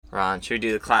Ron, should we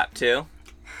do the clap too?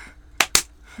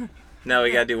 No,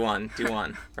 we gotta do one. Do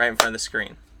one. Right in front of the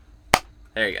screen.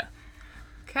 There you go.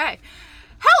 Okay.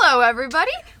 Hello,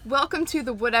 everybody. Welcome to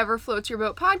the Whatever Floats Your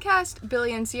Boat podcast.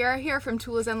 Billy and Sierra here from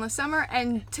Tula's Endless Summer,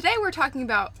 and today we're talking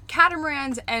about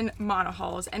catamarans and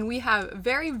monohulls, and we have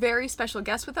very, very special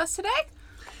guests with us today.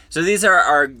 So these are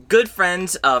our good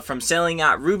friends from Sailing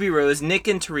Yacht Ruby Rose, Nick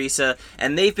and Teresa,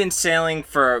 and they've been sailing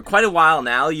for quite a while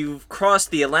now. You've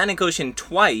crossed the Atlantic Ocean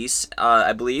twice,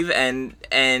 I believe,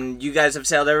 and you guys have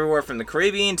sailed everywhere from the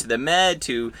Caribbean to the Med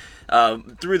to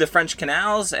through the French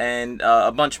canals and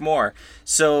a bunch more.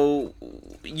 So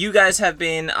you guys have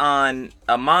been on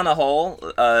a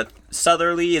monohull,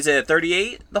 southerly, is it a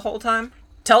 38 the whole time?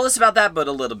 Tell us about that boat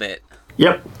a little bit.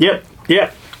 Yep.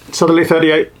 Southerly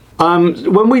 38.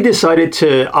 When we decided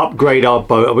to upgrade our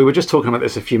boat, we were just talking about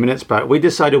this a few minutes back, we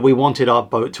decided we wanted our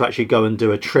boat to actually go and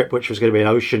do a trip, which was going to be an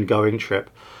ocean-going trip.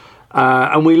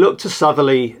 And we looked to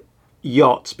southerly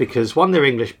yachts because, one, they're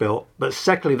English built, but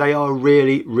secondly, they are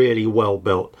really, really well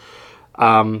built.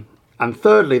 And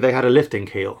thirdly, they had a lifting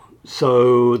keel.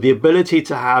 So the ability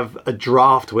to have a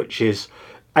draft, which is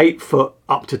 8 foot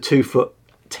up to 2 foot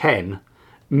 10,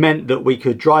 meant that we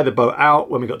could dry the boat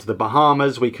out when we got to the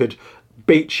Bahamas. We could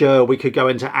beach her, we could go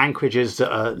into anchorages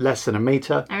that are less than a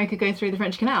metre. And we could go through the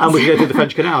French canals. And we could go through the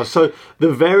French canals. So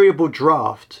the variable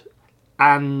draft,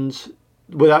 and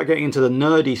without getting into the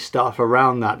nerdy stuff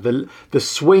around that, the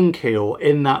swing keel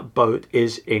in that boat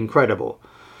is incredible.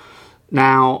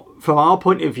 Now, from our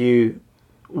point of view,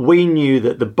 we knew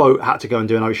that the boat had to go and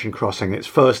do an ocean crossing. Its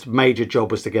first major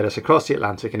job was to get us across the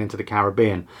Atlantic and into the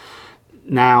Caribbean.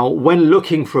 Now, when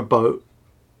looking for a boat,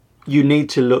 you need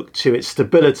to look to its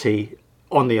stability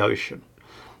on the ocean.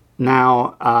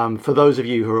 Now, for those of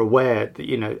you who are aware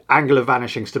that, angular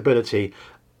vanishing stability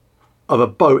of a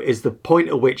boat is the point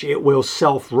at which it will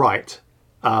self-right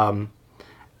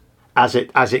as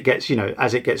it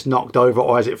gets knocked over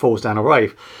or as it falls down a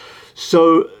wave.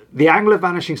 So the angular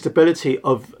vanishing stability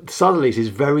of southerlies is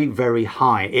very, very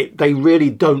high. They really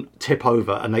don't tip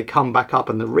over and they come back up.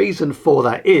 And the reason for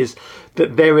that is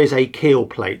that there is a keel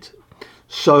plate.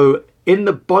 So in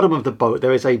the bottom of the boat,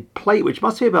 there is a plate which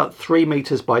must be about 3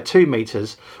 meters by 2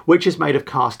 meters, which is made of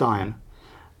cast iron,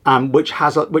 which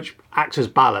acts as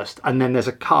ballast. And then there's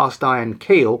a cast iron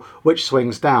keel which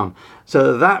swings down.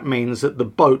 So that means that the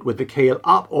boat with the keel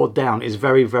up or down is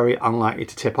very, very unlikely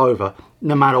to tip over,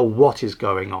 no matter what is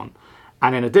going on.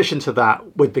 And in addition to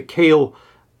that, with the keel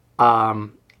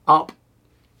up,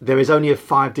 there is only a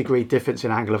 5-degree difference in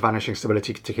angular vanishing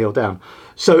stability to keel down.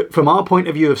 So from our point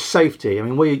of view of safety, I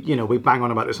mean, we bang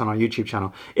on about this on our YouTube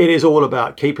channel. It is all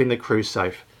about keeping the crew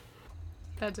safe.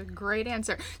 That's a great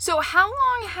answer. So how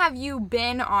long have you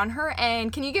been on her?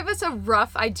 And can you give us a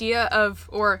rough idea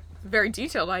or very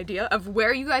detailed idea of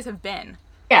where you guys have been?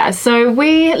 Yeah, so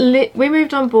we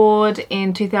moved on board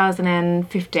in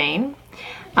 2015.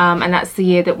 And that's the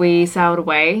year that we sailed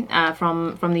away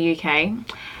from the UK.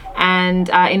 And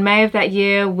in May of that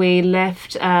year, we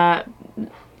left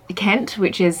Kent,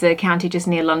 which is a county just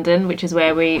near London, which is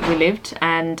where we lived.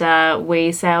 And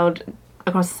we sailed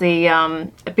across the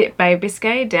Bay of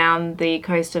Biscay, down the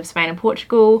coast of Spain and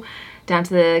Portugal, down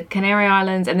to the Canary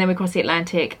Islands, and then we crossed the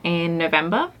Atlantic in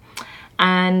November.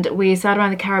 And we sailed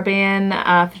around the Caribbean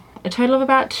a total of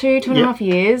about two and a half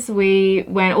years. We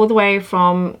went all the way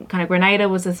from kind of Grenada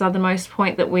was the southernmost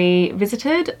point that we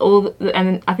visited,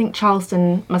 and I think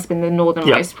Charleston must have been the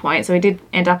northernmost point. So we did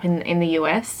end up in the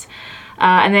US.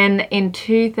 And then in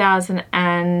 18.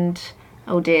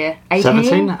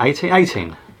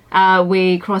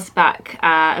 We crossed back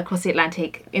across the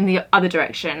Atlantic in the other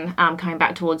direction, coming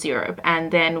back towards Europe.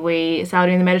 And then we sailed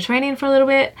in the Mediterranean for a little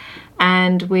bit.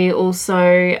 And we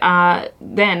also,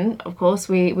 then, of course,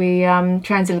 we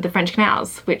transited the French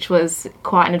canals, which was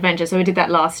quite an adventure. So we did that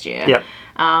last year. Yep.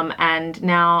 And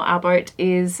now our boat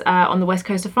is on the west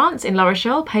coast of France in La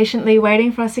Rochelle, patiently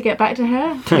waiting for us to get back to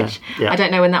her, which I don't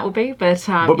know when that will be. But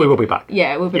we will be back.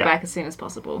 Yeah, we'll be back as soon as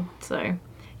possible. So,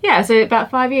 yeah, so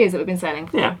about 5 years that we've been sailing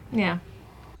for. Yeah.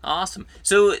 Awesome.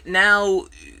 So now,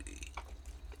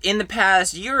 in the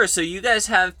past year or so, you guys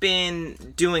have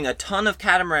been doing a ton of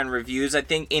catamaran reviews, I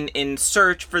think, in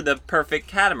search for the perfect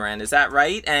catamaran. Is that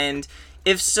right? And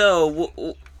if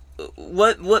so,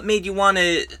 what made you want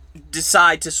to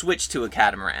decide to switch to a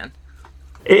catamaran?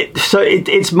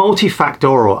 It's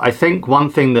multifactorial. I think one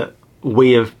thing that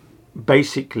we have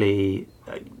basically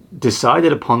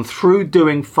decided upon through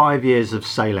doing 5 years of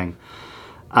sailing,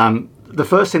 the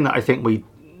first thing that I think we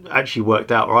actually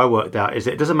worked out, or I worked out, is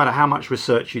it doesn't matter how much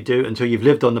research you do, until you've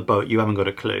lived on the boat, you haven't got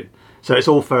a clue. So it's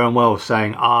all fair and well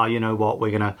saying, you know what,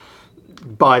 we're going to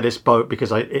buy this boat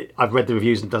because I've read the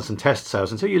reviews and done some test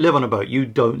sails. Until you live on a boat, you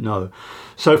don't know.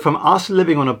 So from us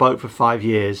living on a boat for 5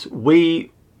 years,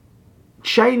 we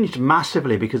changed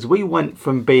massively because we went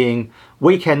from being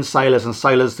weekend sailors and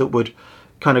sailors that would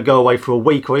kind of go away for a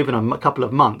week or even a couple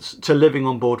of months to living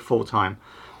on board full time.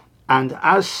 And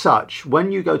as such,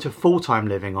 when you go to full-time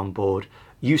living on board,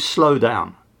 you slow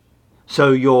down.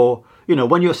 So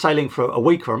when you're sailing for a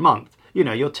week or a month,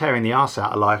 you're tearing the arse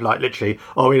out of life, like literally,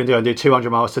 we're going to do 200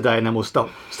 miles today and then we'll stop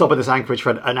at this anchorage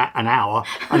for an hour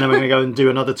and then we're going to go and do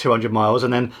another 200 miles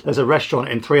and then there's a restaurant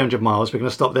in 300 miles, we're going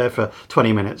to stop there for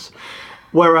 20 minutes.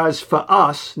 Whereas for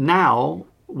us now,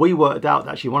 we worked out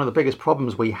that actually one of the biggest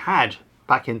problems we had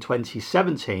back in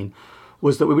 2017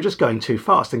 was that we were just going too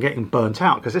fast and getting burnt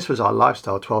out because this was our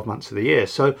lifestyle 12 months of the year.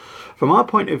 So from our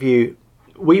point of view,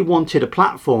 we wanted a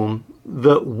platform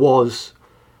that was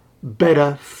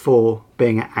better for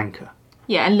being an anchor.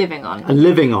 Yeah, and living on.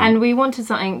 And we wanted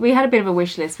something, we had a bit of a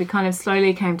wish list. We kind of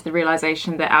slowly came to the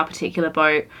realisation that our particular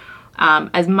boat,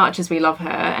 as much as we love her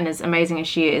and as amazing as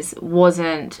she is,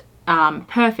 wasn't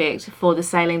perfect for the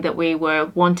sailing that we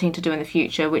were wanting to do in the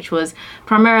future, which was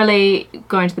primarily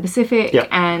going to the Pacific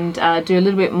and do a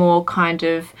little bit more kind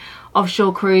of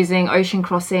offshore cruising, ocean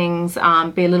crossings,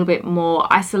 be a little bit more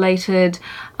isolated,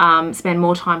 spend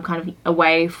more time kind of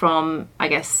away from, I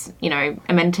guess,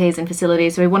 amenities and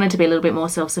facilities. So we wanted to be a little bit more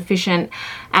self-sufficient,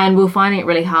 and we were finding it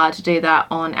really hard to do that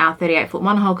on our 38-foot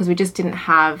monohull because we just didn't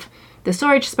have the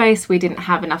storage space. We didn't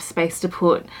have enough space to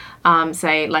put,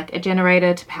 say, like a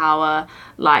generator to power,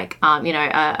 like,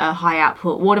 a high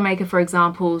output water maker, for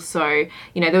example. So,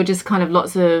 there were just kind of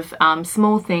lots of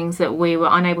small things that we were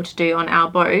unable to do on our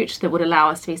boat that would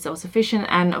allow us to be self-sufficient.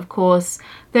 And of course,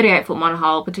 38-foot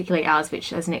monohull, particularly ours,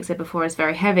 which, as Nick said before, is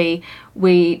very heavy,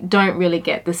 we don't really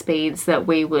get the speeds that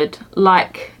we would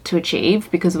like to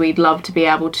achieve because we'd love to be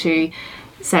able to,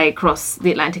 say, cross the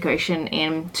Atlantic Ocean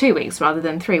in 2 weeks rather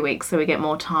than 3 weeks, so we get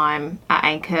more time at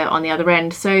anchor on the other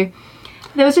end. So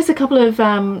there was just a couple of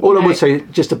all I would say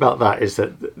just about that is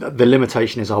that the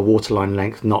limitation is our waterline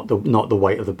length, not the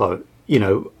weight of the boat.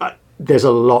 There's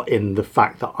a lot in the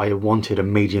fact that I wanted a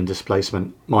medium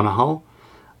displacement monohull.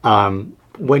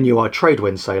 When you are trade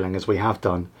wind sailing, as we have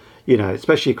done,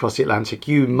 especially across the Atlantic,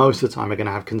 you most of the time are going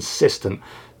to have consistent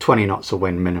 20 knots of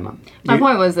wind minimum. My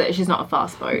point was that she's not a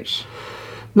fast boat.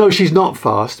 No, she's not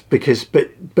fast because, but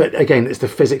again, it's the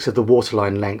physics of the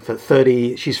waterline length. At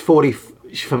 30, she's 40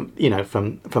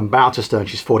 from bow to stern,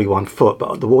 she's 41 foot,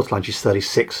 but at the waterline she's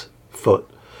 36 foot.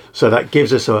 So that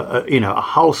gives us a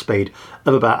hull speed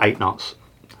of about 8 knots.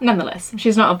 Nonetheless,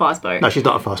 she's not a fast boat. No, she's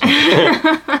not a fast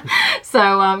boat.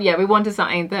 So we wanted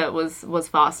something that was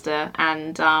faster,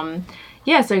 and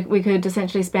so we could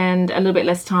essentially spend a little bit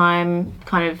less time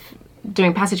kind of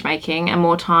doing passage making and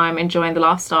more time enjoying the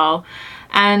lifestyle.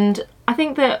 And I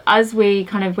think that as we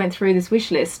kind of went through this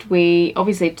wish list, we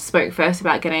obviously spoke first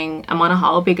about getting a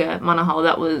monohull, a bigger monohull.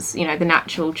 That was, the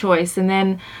natural choice. And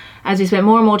then as we spent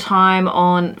more and more time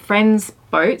on friends'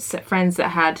 boats, friends that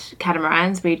had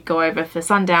catamarans, we'd go over for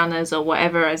sundowners or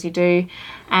whatever, as you do.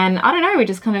 And I don't know, we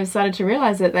just kind of started to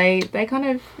realise that they kind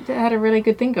of had a really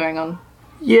good thing going on.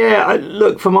 Yeah,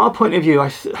 look, from our point of view,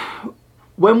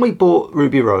 when we bought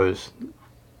Ruby Rose,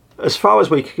 as far as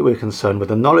we were concerned, with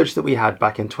the knowledge that we had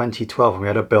back in 2012 when we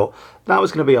had her built, that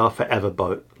was going to be our forever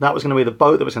boat. That was going to be the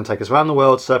boat that was going to take us around the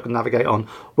world, circumnavigate on.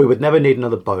 We would never need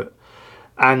another boat.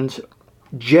 And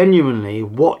genuinely,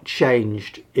 what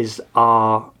changed is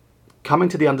our coming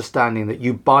to the understanding that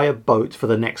you buy a boat for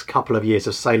the next couple of years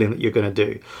of sailing that you're going to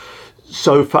do.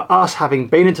 So for us, having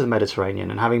been into the Mediterranean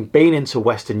and having been into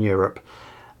Western Europe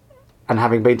and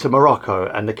having been to Morocco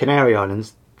and the Canary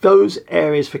Islands, those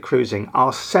areas for cruising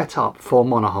are set up for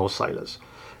monohull sailors.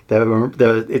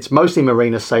 It's mostly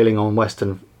marina sailing in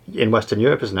Western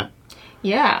Europe, isn't it?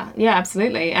 Yeah,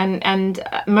 absolutely. And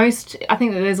most, I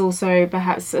think that there's also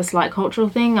perhaps a slight cultural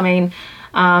thing. I mean,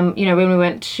 when we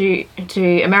went to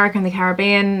America and the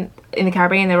Caribbean,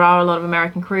 there are a lot of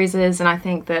American cruisers, and I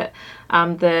think that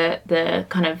the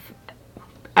kind of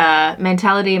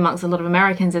mentality amongst a lot of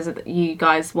Americans is that you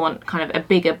guys want kind of a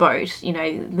bigger boat,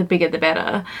 the bigger the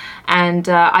better. And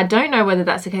I don't know whether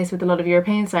that's the case with a lot of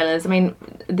European sailors. I mean,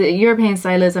 the European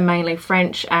sailors are mainly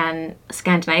French and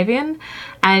Scandinavian,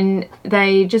 and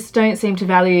they just don't seem to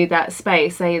value that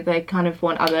space. They kind of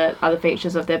want other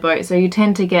features of their boat. So you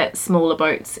tend to get smaller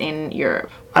boats in Europe.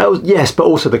 Yes, but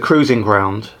also the cruising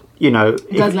ground. It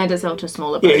does lend itself to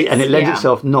smaller boats. Yeah, and it lends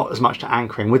itself not as much to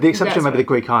anchoring, with the exception of maybe the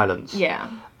Greek islands. Yeah.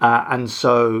 And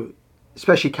so,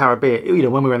 especially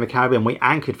Caribbean, when we were in the Caribbean, we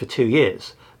anchored for 2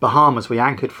 years Bahamas, we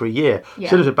anchored for a year. Yeah. As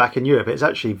soon as we're back in Europe, it's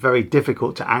actually very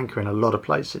difficult to anchor in a lot of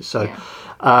places. So,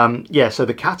 so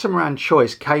the catamaran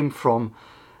choice came from,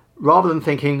 rather than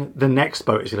thinking the next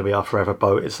boat is going to be our forever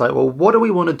boat, it's like, well, what do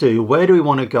we want to do? Where do we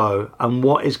want to go? And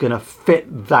what is going to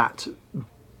fit that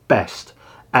best?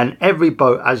 And every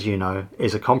boat, as you know,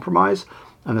 is a compromise.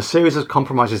 And the series of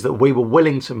compromises that we were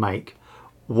willing to make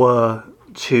were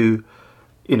to,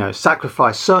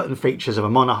 sacrifice certain features of a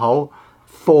monohull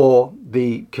for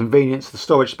the convenience, the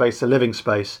storage space, the living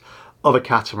space of a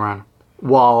catamaran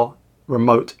while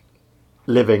remote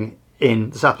living in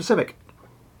the South Pacific.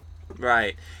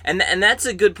 Right, and that's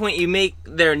a good point you make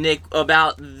there, Nick,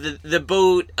 about the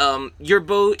boat. Your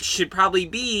boat should probably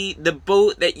be the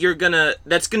boat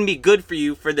that's gonna be good for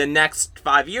you for the next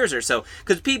 5 years or so.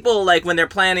 Because people, like, when they're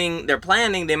planning,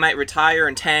 they might retire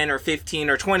in 10 or 15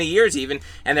 or 20 years even,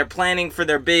 and they're planning for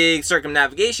their big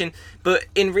circumnavigation. But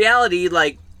in reality,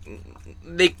 like,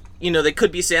 they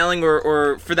could be sailing,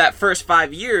 or for that first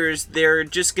 5 years, they're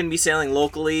just going to be sailing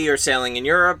locally, or sailing in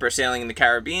Europe, or sailing in the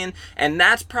Caribbean. And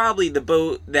that's probably the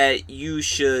boat that's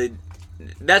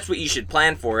what you should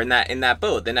plan for in that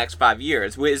boat, the next 5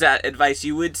 years. Is that advice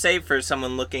you would say for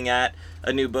someone looking at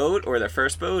a new boat, or their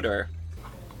first boat, or?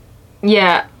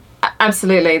 Yeah,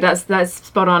 absolutely. That's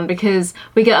spot on, because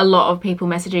we get a lot of people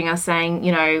messaging us saying,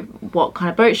 what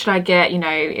kind of boat should I get?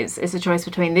 It's a choice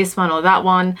between this one or that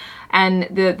one. And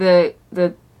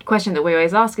the question that we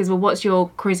always ask is, well, what's your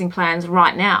cruising plans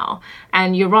right now?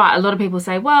 And you're right, a lot of people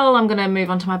say, well, I'm going to move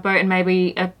onto my boat, and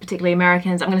maybe particularly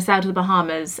Americans, I'm going to sail to the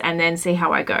Bahamas and then see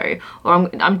how I go.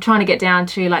 Or I'm trying to get down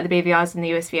to like the BVIs and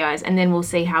the USVIs, and then we'll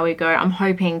see how we go. I'm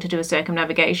hoping to do a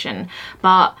circumnavigation.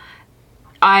 But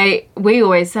we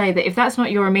always say that if that's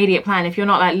not your immediate plan, if you're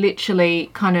not like literally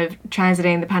kind of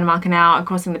transiting the Panama Canal and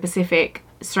crossing the Pacific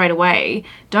straight away,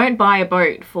 don't buy a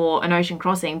boat for an ocean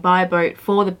crossing. Buy a boat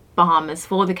for the Bahamas,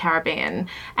 for the Caribbean.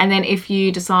 And then if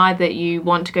you decide that you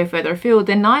want to go further afield,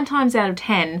 then 9 times out of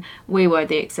 10, we were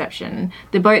the exception.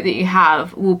 The boat that you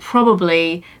have will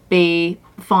probably be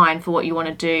fine for what you want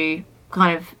to do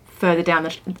kind of further down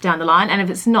the line. And if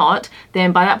it's not,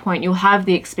 then by that point you'll have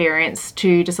the experience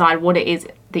to decide what it is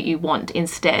that you want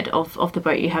instead of the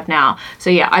boat you have now. So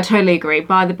yeah, I totally agree.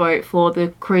 Buy the boat for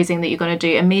the cruising that you're going to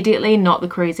do immediately, not the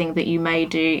cruising that you may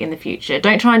do in the future.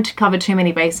 Don't try and cover too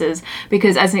many bases,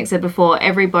 because as Nick said before,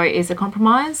 every boat is a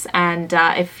compromise, and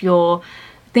if you're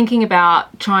thinking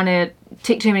about trying to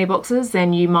tick too many boxes,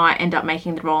 then you might end up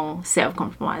making the wrong set of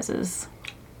compromises.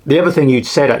 The other thing you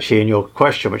said actually in your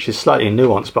question, which is slightly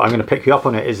nuanced, but I'm going to pick you up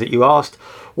on it, is that you asked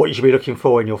what you should be looking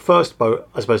for in your first boat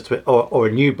as opposed to or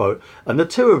a new boat. And the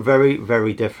two are very,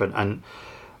 very different. And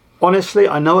honestly,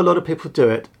 I know a lot of people do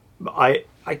it, but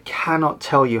I cannot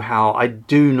tell you how I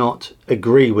do not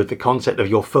agree with the concept of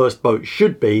your first boat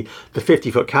should be the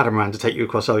 50-foot catamaran to take you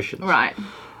across oceans. Right.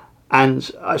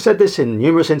 And I've said this in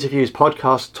numerous interviews,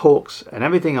 podcasts, talks, and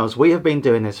everything else. We have been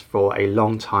doing this for a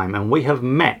long time, and we have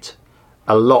met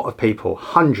a lot of people,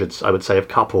 hundreds, I would say, of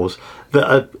couples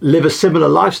that live a similar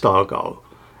lifestyle goal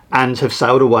and have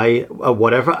sailed away at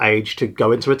whatever age to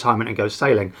go into retirement and go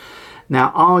sailing.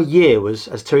 Now, our year was,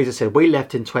 as Teresa said, we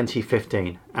left in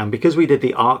 2015. And because we did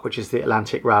the ARC, which is the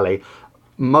Atlantic Rally,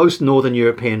 most Northern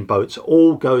European boats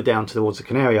all go down towards the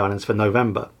Canary Islands for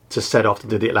November to set off to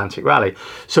do the Atlantic Rally.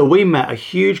 So we met a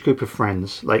huge group of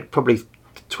friends, like probably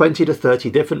 20 to 30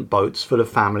 different boats full of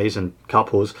families and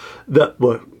couples that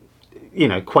were,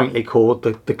 quaintly called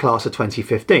the class of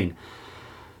 2015.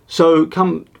 So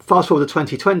come fast forward to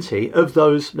 2020, of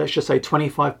those, let's just say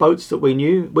 25 boats that we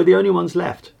knew, we're the only ones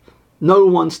left. No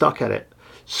one stuck at it.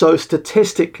 So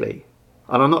statistically,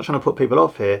 and I'm not trying to put people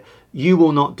off here, you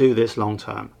will not do this long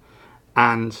term.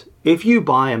 And if you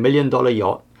buy $1 million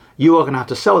yacht, you are going to have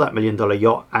to sell that $1 million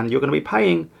yacht, and you're going to be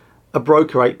paying a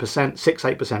broker 8%,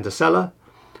 6-8% a seller,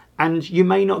 and you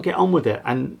may not get on with it.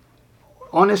 And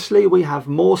honestly, we have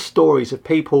more stories of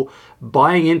people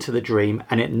buying into the dream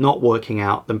and it not working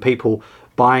out than people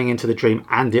buying into the dream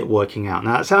and it working out.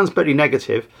 Now, that sounds pretty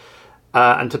negative.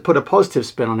 And to put a positive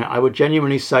spin on it, I would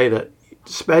genuinely say that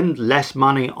spend less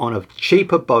money on a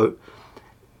cheaper boat,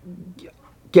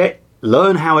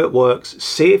 learn how it works,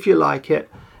 see if you like it,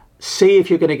 see if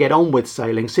you're going to get on with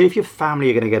sailing, see if your family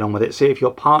are going to get on with it, see if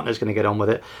your partner's going to get on with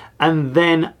it, and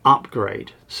then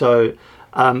upgrade. So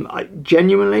I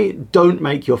genuinely don't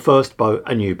make your first boat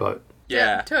a new boat.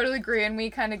 Yeah, totally agree. And we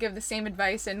kind of give the same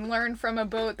advice and learn from a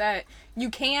boat that you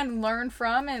can learn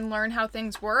from and learn how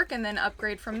things work, and then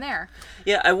upgrade from there.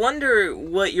 Yeah, I wonder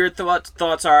what your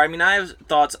thoughts are. I mean, I have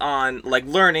thoughts on like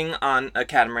learning on a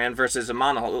catamaran versus a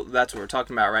monohull. That's what we're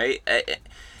talking about, right?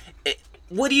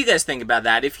 what do you guys think about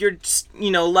that? If you're,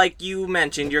 like you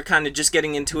mentioned, you're kind of just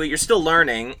getting into it, you're still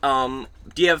learning. Do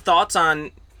you have thoughts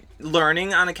on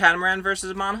learning on a catamaran versus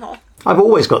a monohull? I've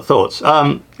always got thoughts.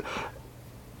 What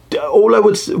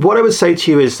I would say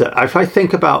to you is that if I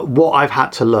think about what I've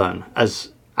had to learn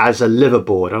as a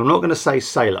liveaboard, and I'm not going to say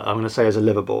sailor, I'm going to say as a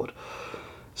liveaboard,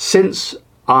 since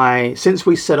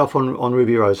we set off on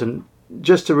Ruby Rose, and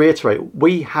just to reiterate,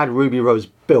 we had Ruby Rose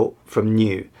built from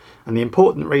new, and the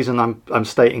important reason I'm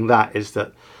stating that is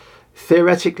that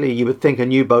theoretically you would think a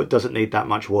new boat doesn't need that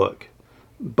much work,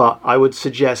 but I would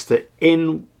suggest that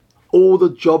in all the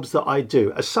jobs that I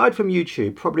do, aside from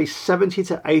YouTube, probably 70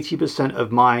 to 80%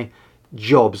 of my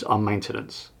jobs are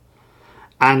maintenance.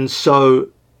 And so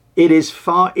it is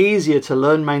far easier to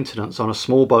learn maintenance on a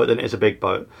small boat than it is a big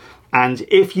boat. And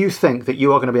if you think that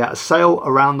you are going to be able to sail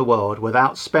around the world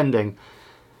without spending,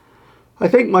 I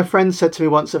think my friend said to me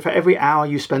once that for every hour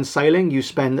you spend sailing, you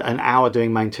spend an hour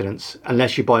doing maintenance.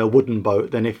 Unless you buy a wooden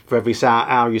boat, then if for every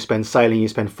hour you spend sailing, you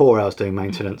spend 4 hours doing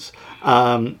maintenance.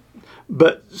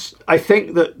 But I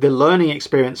think that the learning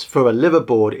experience for a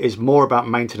liveaboard is more about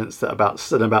maintenance than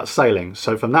about sailing.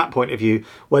 So from that point of view,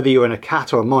 whether you're in a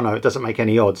cat or a mono, it doesn't make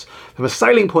any odds. From a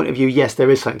sailing point of view, yes, there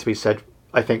is something to be said,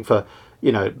 I think, for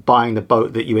buying the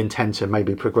boat that you intend to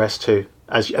maybe progress to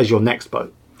as your next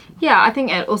boat. Yeah, I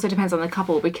think it also depends on the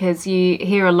couple, because you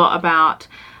hear a lot about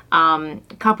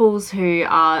couples who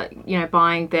are,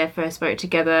 buying their first boat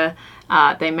together.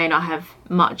 They may not have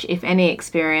much, if any,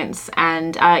 experience,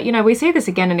 and we see this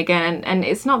again and again, and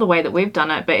it's not the way that we've done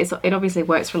it, but it obviously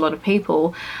works for a lot of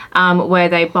people, where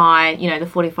they buy the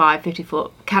 45-50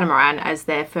 foot catamaran as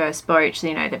their first boat.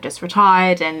 They've just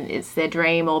retired and it's their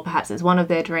dream, or perhaps it's one of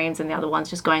their dreams and the other one's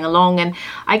just going along, and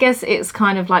I guess it's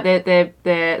kind of like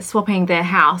they're swapping their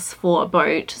house for a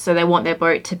boat, so they want their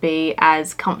boat to be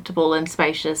as comfortable and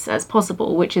spacious as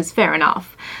possible, which is fair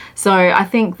enough. So I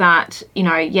think that,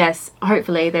 yes,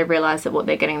 hopefully they realise that what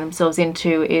they're getting themselves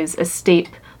into is a steep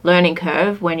learning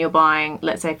curve when you're buying,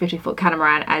 let's say, 50-foot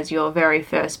catamaran as your very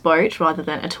first boat, rather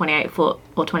than a 28-foot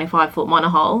or 25-foot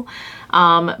monohull.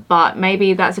 But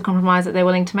maybe that's a compromise that they're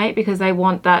willing to make because they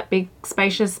want that big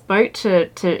spacious boat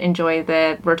to enjoy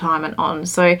their retirement on.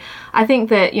 So I think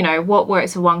that, what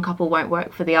works for one couple won't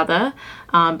work for the other.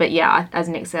 But yeah, as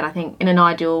Nick said, I think in an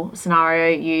ideal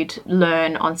scenario, you'd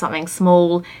learn on something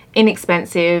small,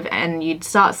 inexpensive, and you'd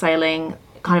start sailing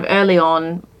kind of early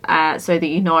on, so that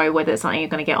you know whether it's something you're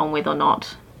going to get on with or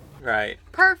not. Right.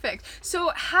 Perfect. So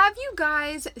have you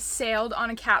guys sailed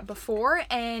on a cat before?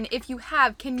 And if you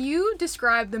have, can you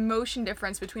describe the motion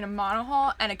difference between a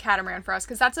monohull and a catamaran for us?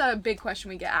 Because that's a big question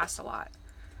we get asked a lot.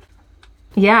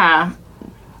 Yeah.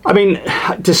 I mean,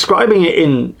 describing it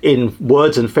in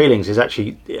words and feelings is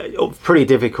actually pretty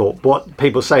difficult. What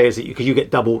people say is that because you get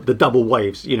the double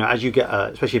waves, as you get,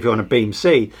 especially if you're on a beam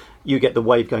C, you get the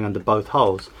wave going under both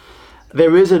hulls.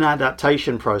 There is an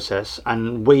adaptation process,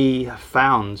 and we have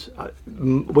found,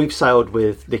 we've sailed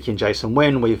with Nicky and Jason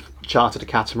Wynn, we've chartered a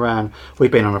catamaran, we've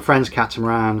been on a friend's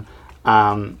catamaran,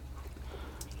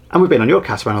 and we've been on your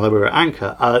catamaran, although we were at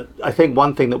anchor. I think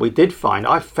one thing that we did find,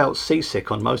 I felt seasick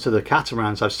on most of the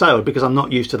catamarans I've sailed because I'm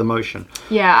not used to the motion.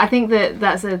 Yeah, I think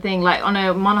that's the thing, like on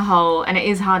a monohull, and it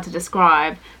is hard to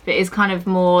describe, but it's kind of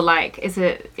more like,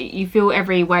 you feel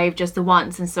every wave just the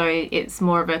once, and so it's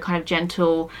more of a kind of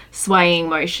gentle swaying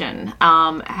motion.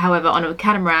 However, on a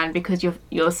catamaran, because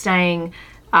you're staying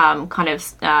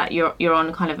you're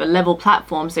on kind of a level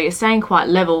platform, so you're staying quite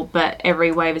level, but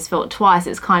every wave is felt twice.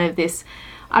 It's kind of this,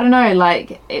 I don't know,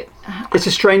 like it's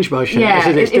a strange motion. Yeah,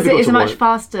 it's a much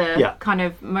faster kind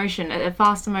of motion, a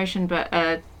faster motion, but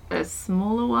a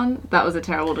smaller one. That was a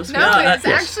terrible description. No, it's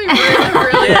actually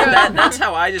really good. That's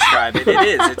how I describe it. It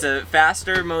is. It's a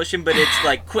faster motion, but it's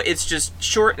like it's just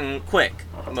short and quick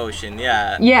motion.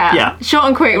 Yeah. Yeah. Short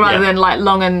and quick rather than like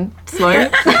long and slow.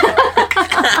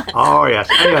 Oh yes.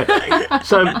 Anyway,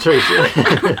 so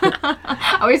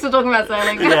Teresa, are we still talking about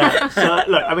sailing? Yeah. So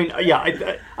look, I mean,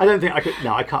 I don't think I could.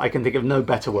 No, I can't. I can think of no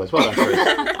better words. Well done,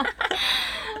 Teresa.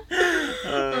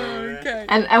 Okay.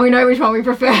 And we know which one we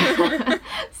prefer.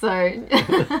 So.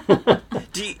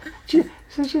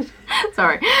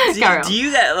 Sorry. Do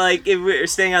you that, like, if we're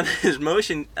staying on this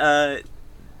motion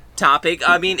topic,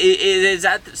 I mean, is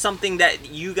that something that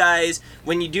you guys,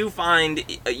 when you do find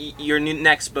your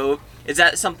next boat, is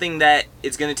that something that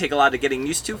it's going to take a lot of getting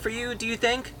used to for you, do you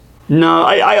think? No,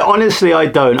 I honestly, I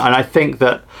don't. And I think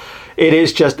that it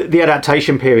is just the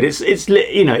adaptation period. It's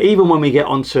even when we get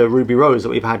onto Ruby Rose that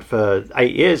we've had for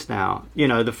 8 years now,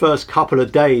 the first couple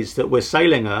of days that we're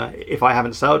sailing her, if I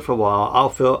haven't sailed for a while, I'll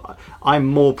feel I'm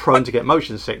more prone to get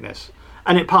motion sickness.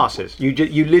 and it passes. You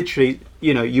literally,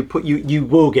 you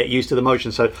will get used to the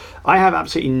motion. So I have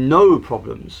absolutely no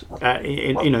problems,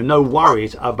 no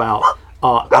worries about,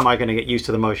 am I going to get used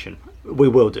to the motion? We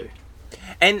will do.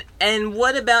 And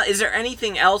what about, is there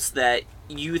anything else that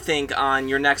you think on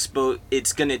your next boat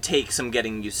it's going to take some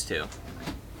getting used to?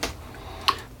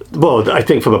 Well, I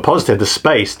think from a positive, the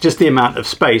space, just the amount of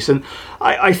space. And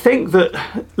I think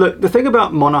that, look, the thing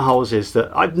about monohulls is that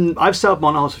I've sailed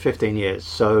monohulls for 15 years.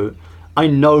 So I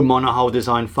know monohull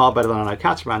design far better than I know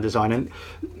catamaran design. And,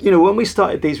 when we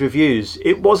started these reviews,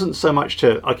 it wasn't so much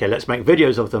to, okay, let's make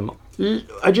videos of them.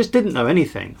 I just didn't know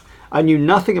anything. I knew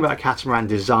nothing about catamaran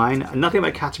design and nothing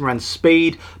about catamaran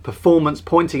speed, performance,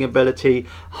 pointing ability,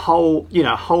 hull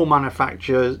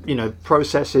manufacture,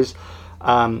 processes.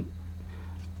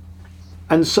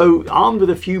 And so armed with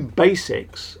a few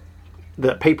basics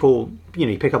that people,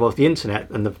 you pick up off the internet,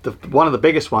 and one of the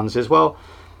biggest ones is, well,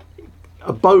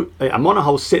 a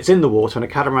monohull sits in the water and a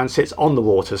catamaran sits on the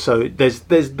water. So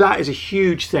that is a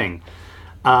huge thing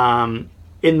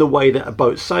in the way that a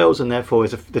boat sails, and therefore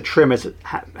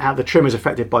how the trim is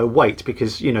affected by weight,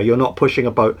 because you're not pushing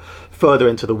a boat further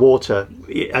into the water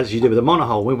as you do with a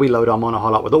monohull. When we load our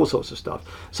monohull up with all sorts of stuff.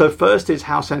 So first is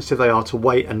how sensitive they are to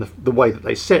weight and the way that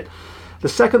they sit. The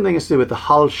second thing is to do with the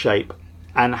hull shape,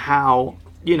 and how,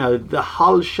 the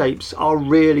hull shapes are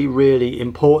really, really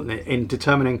important in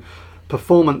determining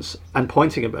performance and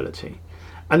pointing ability.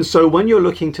 And so when you're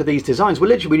looking to these designs,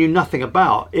 literally we knew nothing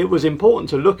about, it was important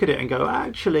to look at it and go,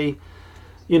 actually,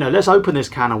 let's open this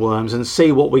can of worms and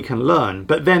see what we can learn.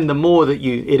 But then the more that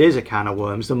it is a can of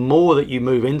worms, the more that you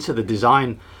move into the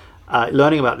design,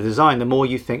 learning about the design, the more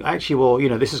you think, actually, well,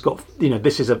 this has got,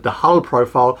 this is the hull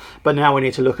profile, but now we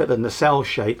need to look at the nacelle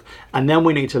shape, and then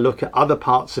we need to look at other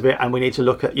parts of it, and we need to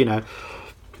look at,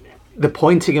 the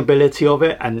pointing ability of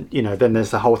it, and then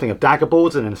there's the whole thing of dagger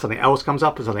boards, and then something else comes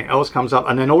up, and something else comes up,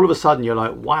 and then all of a sudden you're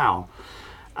like, wow.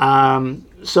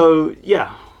 So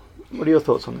yeah, what are your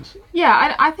thoughts on this?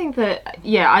 Yeah, I think that,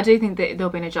 I do think that there'll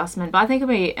be an adjustment, but I think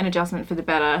it'll be an adjustment for the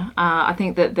better. I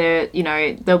think that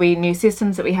there'll be new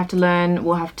systems that we have to learn.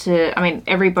 We'll have to,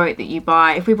 every boat that you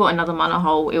buy, if we bought another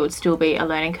monohull, it would still be a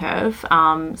learning curve.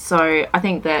 So I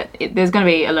think that there's going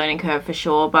to be a learning curve for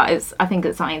sure, but I think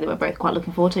it's something that we're both quite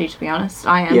looking forward to be honest.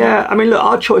 I am. Yeah, look,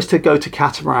 our choice to go to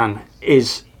catamaran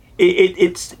is,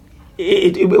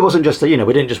 it wasn't just that,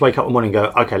 we didn't just wake up one morning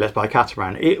and go, okay, let's buy a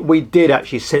catamaran. We did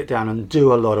actually sit down and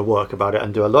do a lot of work about it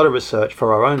and do a lot of research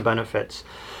for our own benefits.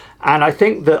 And I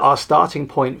think that our starting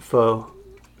point for,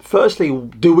 firstly,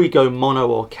 do we go mono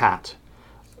or cat,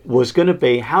 was going to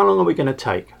be, how long are we going to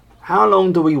take? How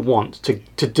long do we want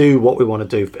to do what we want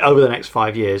to do over the next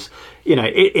 5 years?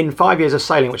 In 5 years of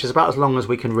sailing, which is about as long as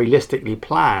we can realistically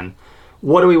plan,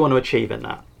 what do we want to achieve in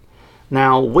that?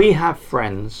 Now, we have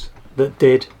friends that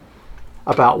did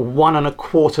about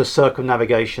 1.25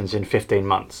 circumnavigations in 15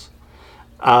 months.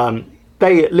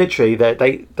 They literally,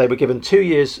 they were given 2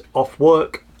 years off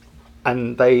work,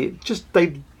 and they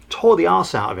tore the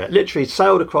arse out of it. Literally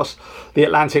sailed across the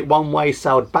Atlantic one way,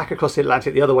 sailed back across the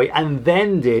Atlantic the other way, and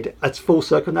then did a full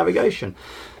circumnavigation.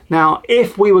 Now,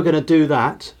 if we were going to do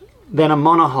that, then a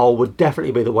monohull would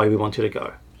definitely be the way we wanted to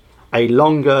go. A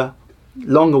longer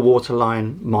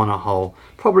waterline monohull,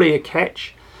 probably a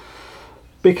ketch,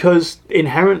 because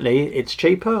inherently it's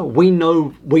cheaper.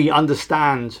 We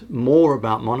understand more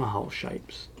about monohull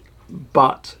shapes.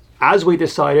 But as we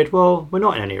decided, well, we're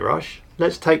not in any rush.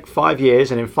 Let's take 5 years,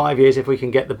 and in 5 years, if we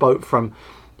can get the boat from,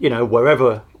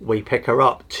 wherever we pick her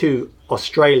up to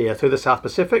Australia through the South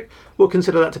Pacific, we'll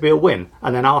consider that to be a win.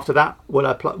 And then after that,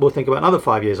 we'll think about another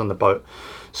 5 years on the boat.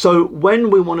 So when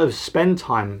we want to spend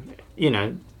time,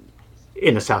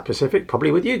 in the South Pacific,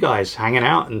 probably with you guys, hanging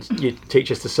out, and you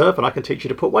teach us to surf and I can teach you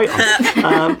to put weight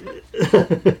on.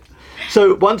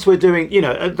 So once we're doing,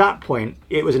 at that point,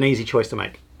 it was an easy choice to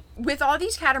make. With all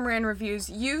these catamaran reviews,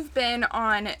 you've been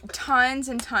on tons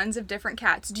and tons of different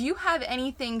cats. Do you have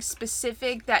anything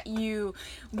specific that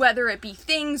whether it be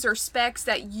things or specs,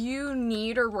 that you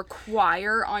need or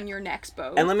require on your next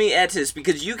boat? And let me add to this,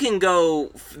 because you can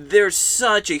go, there's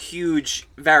such a huge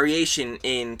variation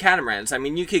in catamarans.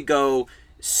 You could go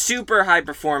super high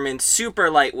performance,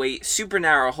 super lightweight, super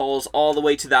narrow hulls, all the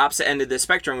way to the opposite end of the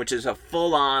spectrum, which is a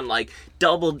full-on,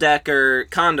 double-decker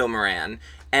condomaran.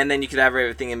 And then you could have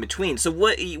everything in between. So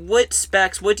what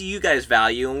specs, what do you guys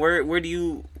value, and where do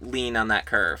you lean on that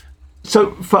curve?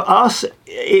 So for us,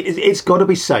 it's got to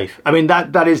be safe.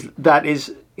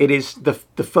 It is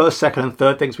the first, second, and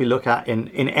third things we look at in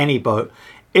any boat.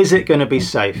 Is it going to be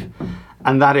safe?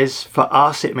 And that is, for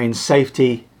us, it means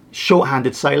safety,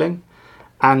 short-handed sailing.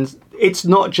 And it's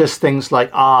not just things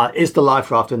like, is the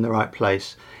life raft in the right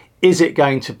place? Is it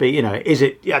going to be, does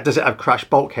it have crash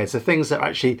bulkheads? The things that are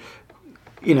actually,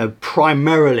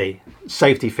 primarily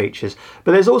safety features.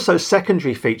 But there's also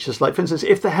secondary features, like, for instance,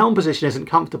 if the helm position isn't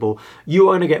comfortable, you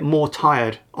are going to get more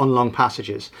tired on long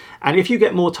passages. And if you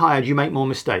get more tired, you make more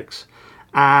mistakes.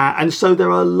 And so there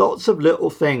are lots of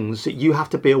little things that you have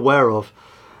to be aware of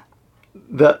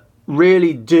that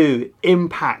really do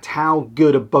impact how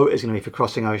good a boat is going to be for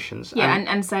crossing oceans. Yeah,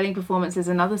 and sailing performance is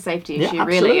another safety Yeah, issue,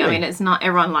 absolutely. really. I mean, it's not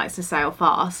everyone likes to sail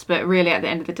fast, but really at the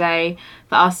end of the day,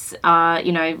 for us,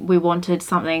 we wanted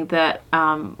something that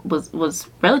was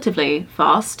relatively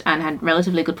fast and had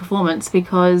relatively good performance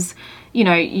because,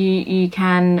 you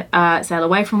can sail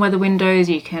away from weather windows,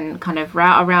 you can kind of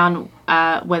route around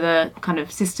weather kind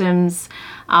of systems.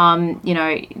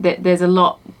 There's a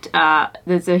lot,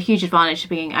 there's a huge advantage to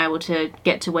being able to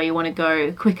get to where you want to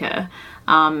go quicker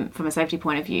from a safety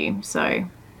point of view. So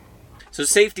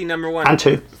safety number one And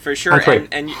two. for sure, And three.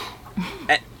 and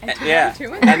yeah,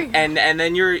 two and three. and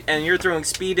then you're throwing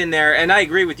speed in there, and I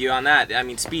agree with you on that. I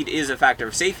mean, speed is a factor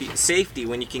of safety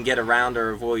when you can get around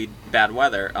or avoid bad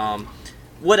weather.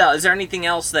 What else? Is there anything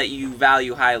else that you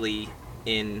value highly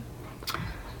in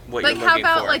what Like, you're how looking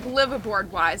about for? like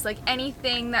liveaboard wise? Like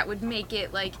anything that would make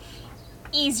it like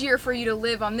easier for you to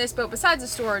live on this boat besides the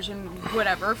storage and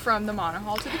whatever from the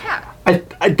monohull to the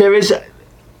cat. There is,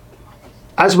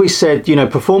 as we said,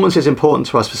 performance is important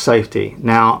to us for safety.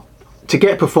 Now, to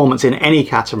get performance in any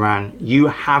catamaran, you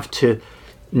have to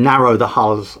narrow the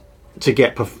hulls to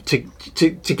get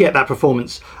to get that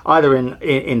performance either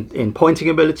in pointing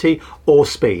ability or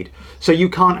speed. So you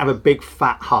can't have a big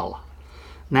fat hull.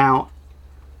 Now,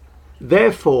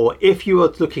 therefore, if you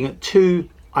are looking at two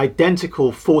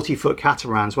identical 40-foot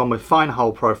catamarans, one with fine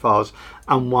hull profiles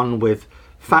and one with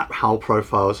fat hull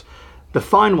profiles, the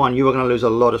fine one, you are going to lose a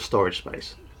lot of storage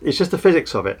space. It's just the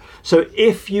physics of it. So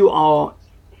if you want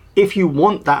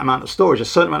that amount of storage, a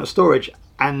certain amount of storage,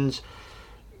 and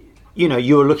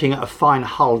you're looking at a fine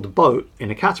hulled boat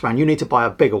in a catamaran, you need to buy a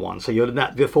bigger one. So the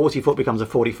 40-foot becomes a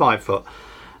 45-foot.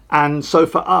 And so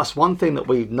for us, one thing that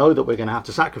we know that we're going to have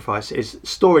to sacrifice is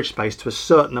storage space to a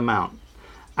certain amount.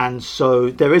 And so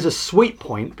there is a sweet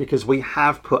point, because we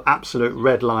have put absolute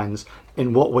red lines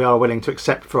in what we are willing to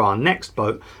accept for our next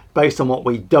boat based on what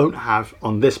we don't have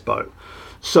on this boat.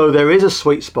 So there is a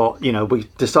sweet spot. We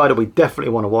decided we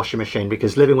definitely want a washing machine,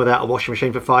 because living without a washing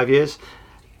machine for 5 years,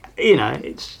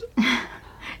 it's...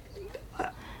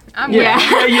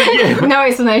 yeah. No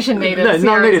explanation needed. No, not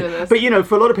Serious needed. with this. But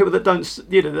for a lot of people that don't,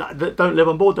 that don't live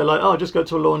on board, they're like, oh, just go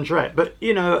to a laundrette. But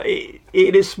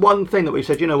it is one thing that we've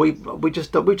said. We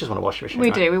just want a washing machine. We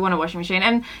right? do. We want a washing machine,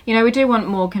 and we do want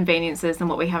more conveniences than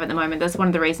what we have at the moment. That's one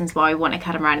of the reasons why we want a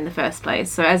catamaran in the first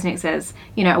place. So as Nick says,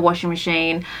 a washing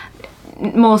machine,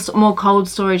 more cold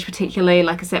storage, particularly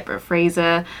like a separate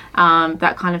freezer,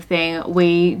 that kind of thing.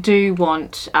 We do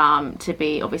want to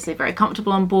be obviously very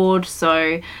comfortable on board.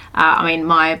 So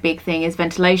my big thing is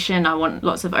ventilation. I want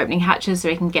lots of opening hatches so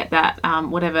we can get that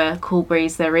whatever cool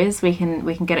breeze there is, we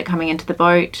can get it coming into the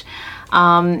boat.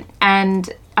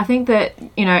 And I think that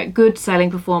good sailing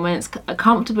performance,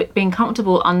 being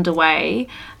comfortable underway,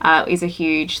 is a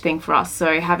huge thing for us.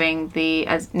 So having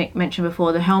as Nick mentioned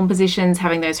before, the helm positions,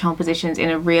 having those helm positions in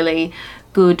a really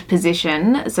good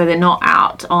position, so they're not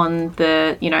out on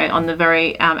the on the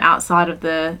very outside of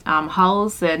the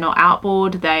hulls. They're not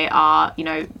outboard. They are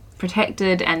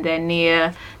protected, and they're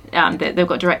near. They've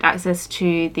got direct access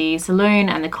to the saloon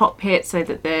and the cockpit, so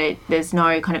that there's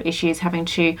no kind of issues having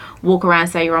to walk around.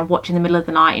 Say you're on watch in the middle of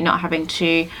the night, you're not having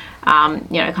to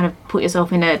kind of put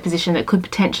yourself in a position that could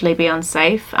potentially be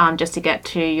unsafe just to get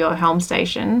to your helm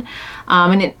station.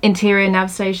 An interior nav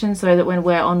station, so that when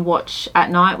we're on watch at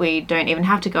night, we don't even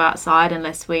have to go outside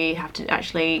unless we have to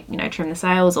actually trim the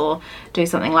sails or do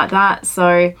something like that.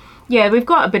 So yeah, we've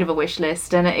got a bit of a wish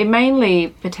list, and it mainly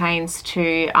pertains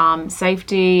to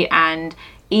safety and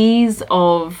ease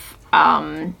of,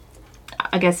 I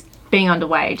guess, being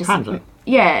underway. Just Handling.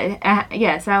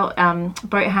 So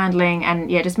boat handling, and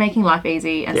just making life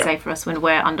easy and safe for us when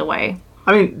we're underway.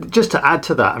 I mean, just to add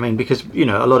to that, because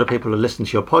a lot of people who listen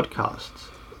to your podcasts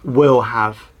will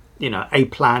have a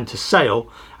plan to sail,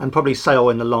 and probably sail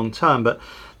in the long term, but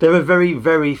there are very,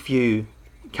 very few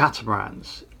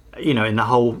catamarans in the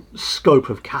whole scope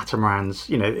of catamarans,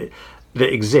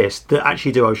 that exist, that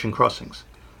actually do ocean crossings.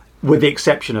 With the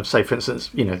exception of, say, for instance,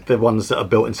 the ones that are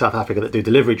built in South Africa that do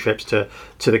delivery trips to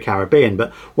the Caribbean.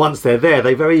 But once they're there,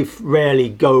 they very rarely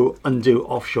go and do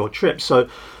offshore trips. So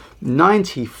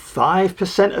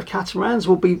 95% of catamarans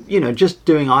will be, just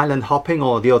doing island hopping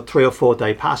or the odd 3 or 4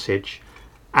 day passage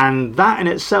And that in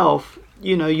itself,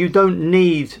 you don't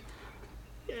need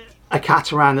a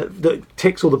catamaran that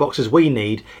ticks all the boxes we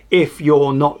need if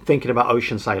you're not thinking about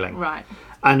ocean sailing. Right.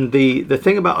 And the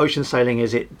thing about ocean sailing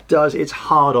is it's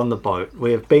hard on the boat.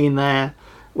 We have been there,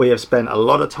 we have spent a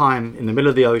lot of time in the middle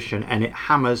of the ocean, and it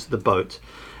hammers the boat.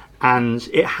 And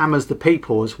it hammers the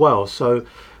people as well. So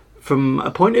from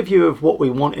a point of view of what we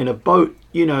want in a boat,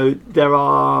 there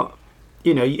are,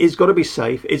 it's got to be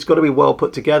safe, it's got to be well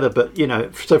put together. But,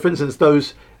 so for instance,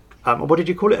 those, what did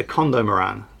you call it? A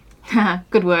condomaran.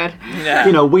 Good word.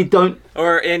 Yeah. We don't...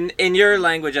 Or in your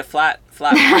language, a flat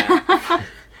man.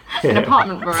 An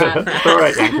apartment moran. All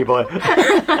right, Yankee boy.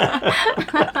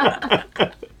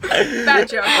 Bad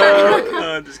joke.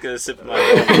 I'm just going to sip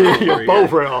my Your bowl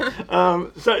for it all.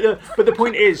 But the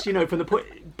point is, from the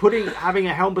point, having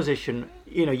a helm position,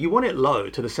 you want it low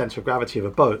to the center of gravity of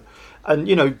a boat, and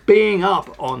being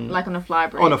up on Like on a fly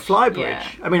bridge. on a fly bridge. Yeah.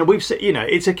 I mean, we've seen,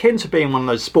 it's akin to being one of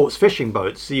those sports fishing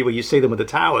boats, where you see them with the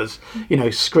towers,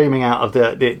 screaming out of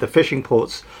the fishing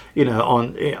ports,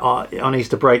 on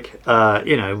Easter break,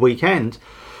 weekend.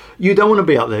 You don't want to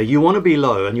be up there. You want to be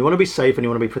low, and you want to be safe, and you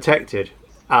want to be protected.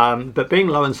 But being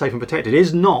low and safe and protected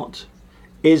is not,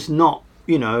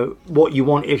 what you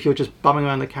want if you're just bumming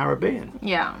around the Caribbean.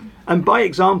 Yeah. And by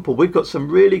example, we've got some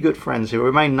really good friends who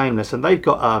remain nameless, and they've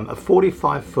got a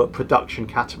 45-foot production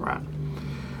catamaran.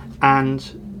 And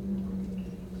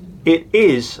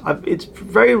it's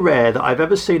very rare that I've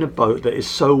ever seen a boat that is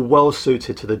so well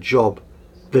suited to the job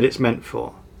that it's meant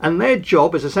for. And their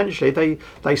job is essentially they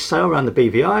sail around the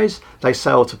BVIs, they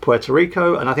sail to Puerto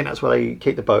Rico, and I think that's where they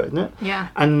keep the boat, isn't it? Yeah.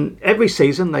 And every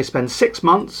season they spend 6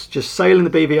 months just sailing the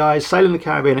BVIs, sailing the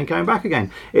Caribbean and going back again.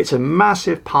 It's a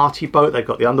massive party boat. They've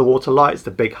got the underwater lights,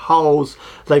 the big hulls,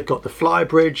 they've got the fly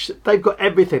bridge, they've got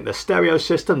everything, the stereo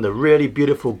system, the really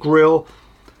beautiful grille.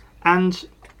 And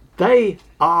they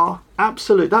are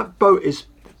that boat is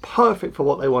perfect for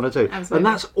what they want to do. Absolutely. And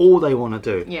that's all they want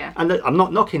to do. Yeah. And I'm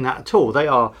not knocking that at all. They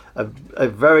are a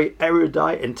very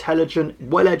erudite, intelligent,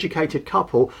 well-educated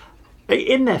couple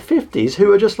in their 50s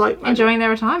who are just like Enjoying their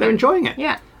retirement. they're enjoying it.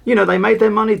 Yeah. They made their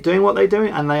money doing what they're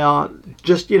doing, and they are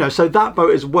just, so that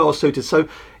boat is well suited. So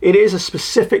it is a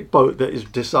specific boat that is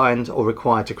designed or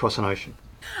required to cross an ocean.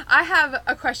 I have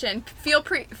a question. Feel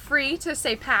free to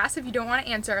say pass if you don't want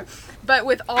to answer. But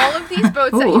with all of these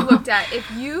boats that you looked at,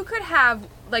 if you could have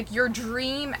your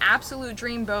absolute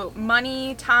dream boat,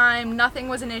 money, time, nothing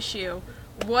was an issue,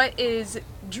 what is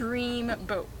dream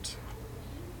boat?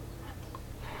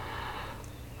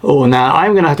 Oh, now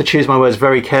I'm going to have to choose my words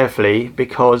very carefully,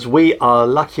 because we are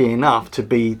lucky enough to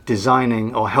be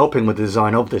designing or helping with the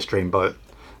design of this dream boat.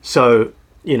 So,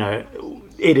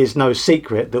 it is no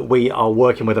secret that we are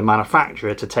working with a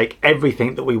manufacturer to take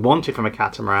everything that we wanted from a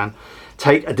catamaran,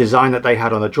 take a design that they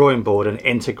had on the drawing board, and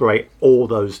integrate all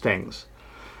those things.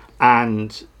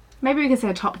 And Maybe we could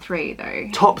say top three though.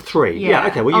 top three, yeah,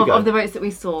 okay, well you go. Of the boats that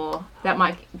we saw, that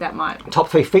might. Top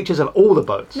three features of all the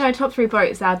boats. No, top three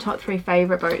boats. Our top three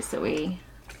favourite boats that we.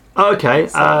 Okay,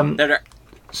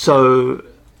 so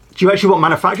do you actually want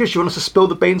manufacturers? Do you want us to spill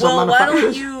the beans on why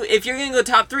manufacturers? don't you, if you're going to go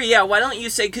top three, why don't you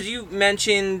say, because you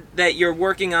mentioned that you're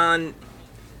working on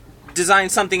designing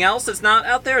something else that's not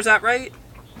out there, is that right?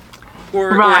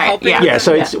 Or helping? Yeah,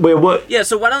 so it's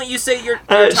so why don't you say your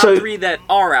top three that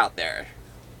are out there?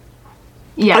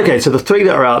 Yeah. Okay, so the three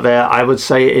that are out there, I would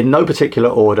say in no particular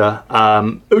order.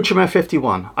 Outremer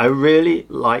 51. I really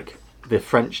like the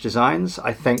French designs.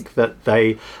 I think that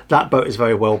that boat is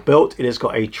very well built. It has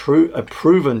got a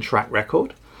proven track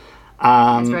record.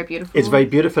 It's very beautiful. It's very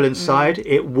beautiful inside.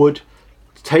 It would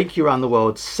take you around the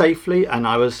world safely, and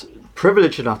I was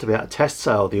privileged enough to be at a test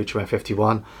sail the Outremer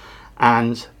 51,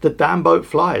 and the damn boat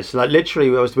flies. Like literally,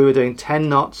 we were doing 10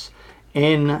 knots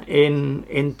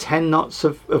in 10 knots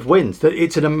of wind.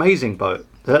 It's an amazing boat.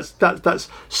 That's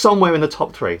somewhere in the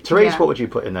top three. Therese, what would you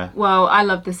put in there? Well, I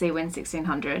love the Seawind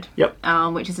 1600.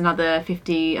 Yep. Which is another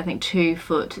 2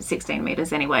 foot, 16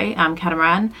 meters anyway,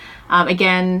 catamaran.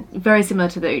 Again, very similar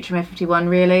to the Outremer 51,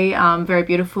 really. Very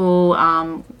beautiful,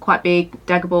 quite big,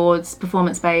 dagger boards,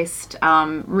 performance based,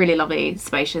 really lovely,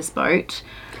 spacious boat.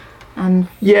 And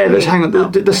let's hang on. The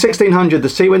 1600, the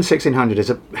Seawind 1600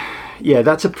 is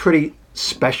that's a pretty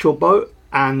special boat.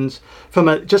 And from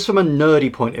a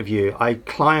nerdy point of view, I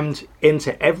climbed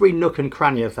into every nook and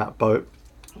cranny of that boat,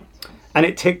 and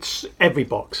it ticked every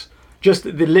box.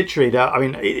 Without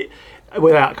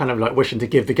kind of like wishing to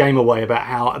give the game away about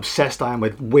how obsessed I am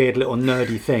with weird little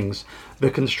nerdy things,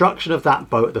 the construction of that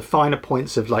boat, the finer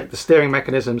points of like the steering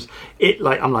mechanisms,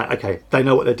 I'm like, okay, they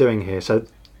know what they're doing here. So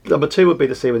number 2 would be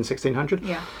the Seawind 1600.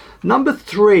 Yeah. Number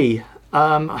 3,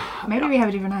 Maybe we have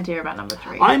a different idea about number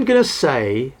 3. I'm going to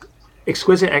say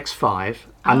Exquisite X5,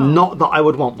 and not that I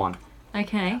would want one.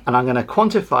 Okay. And I'm going to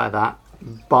quantify that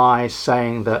by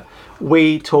saying that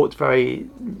we talked a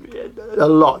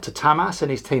lot to Tamas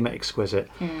and his team at Exquisite.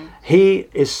 He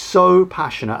is so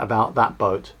passionate about that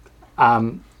boat,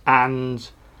 and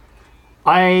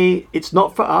it's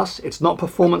not for us. It's not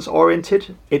performance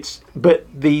oriented. But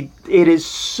it is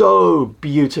so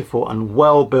beautiful and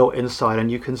well built inside, and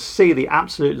you can see the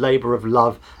absolute labour of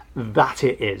love that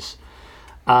it is.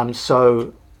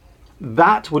 So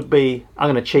that would be.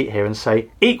 I'm going to cheat here and say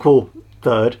equal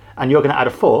third, and you're going to add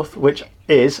a fourth, which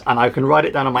is, and I can write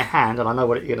it down on my hand, and I know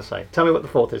what you're going to say. Tell me what the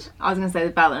fourth is. I was going to say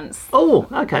the balance. Oh,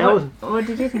 okay. What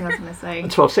did you think I was going to say?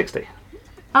 1260.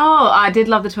 Oh, I did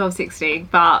love the 1260,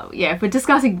 but yeah, if we're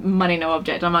discussing money no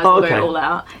object, I might as well go all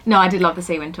out. No, I did love the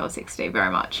Seawind 1260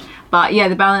 very much. But yeah,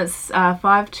 the balance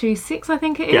 526, I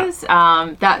think it is.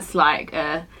 That's like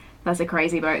that's a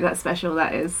crazy boat. That's special.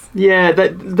 That is. Yeah,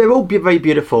 they're all very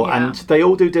beautiful, Yeah. and they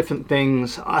all do different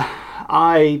things.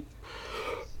 I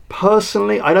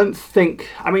personally, I don't think.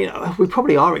 I mean, we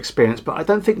probably are experienced, but I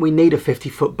don't think we need a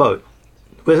 50-foot boat.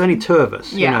 There's only 2 of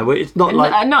us. Yeah. You know, it's not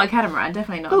like. Not a catamaran,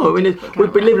 definitely not. Oh, I mean,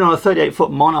 we'd be living on a 38-foot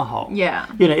monohull. Yeah.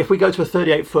 You know, if we go to a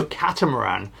 38-foot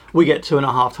catamaran, we get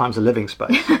 2.5 times the living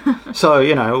space. So,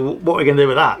 you know, what are we going to do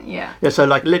with that? Yeah. Yeah. So,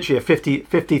 like, literally a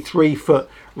 53-foot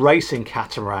racing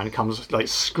catamaran comes, like,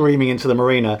 screaming into the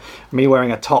marina, me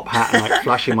wearing a top hat and, like,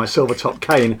 flashing my silver top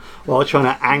cane while trying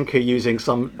to anchor using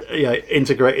some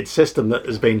integrated system that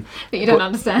has been... That you don't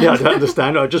understand. Yeah, I don't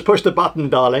understand. I just push the button,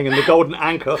 darling, and the golden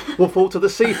anchor will fall to the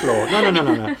seafloor.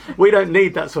 No. We don't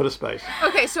need that sort of space.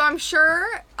 Okay, so I'm sure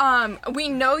we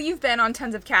know you've been on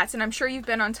tons of cats, and I'm sure you've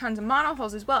been on tons of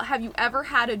monohulls as well. Have you ever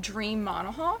had a dream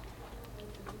monohull?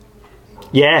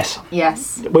 Yes.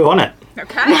 Yes. We're on it.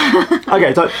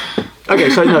 Okay.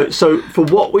 So for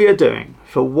what we are doing,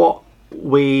 for what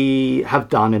we have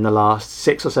done in the last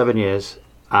 6 or 7 years,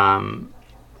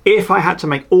 if I had to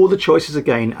make all the choices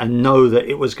again and know that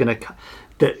it was going to,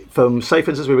 that from, say for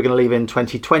instance, we were going to leave in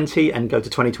 2020 and go to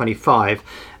 2025,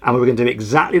 and we were going to do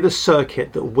exactly the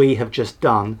circuit that we have just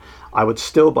done, I would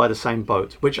still buy the same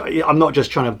boat, which I'm not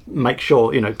just trying to make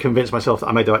sure, convince myself that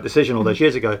I made the right decision all those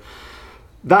years ago.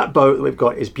 That boat that we've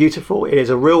got is beautiful. It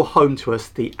is a real home to us.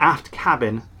 The aft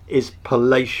cabin is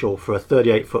palatial for a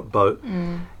 38-foot boat.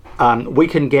 We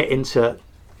can get into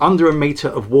under a metre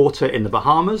of water in the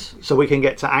Bahamas, so we can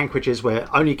get to anchorages where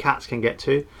only cats can get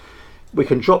to. We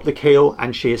can drop the keel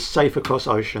and she is safe across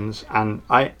oceans, and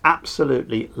I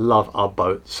absolutely love our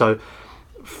boat. So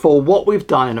for what we've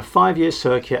done in a 5-year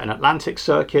circuit, an Atlantic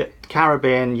circuit,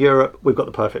 Caribbean, Europe, we've got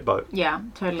the perfect boat. Yeah,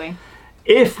 totally.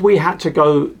 If we had to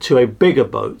go to a bigger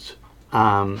boat,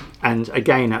 and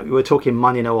again, we're talking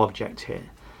money no object here,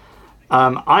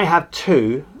 I have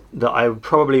 2 that I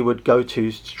probably would go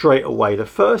to straight away. The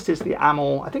first is the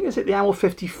Amel, I think, is it the Amel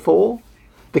 54?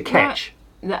 The Ketch.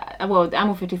 Well, the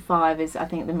Amel 55 is, I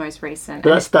think, the most recent.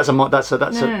 But that's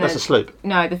a sloop.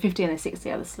 No, the 50 and the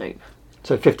 60 are the sloop.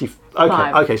 So 50.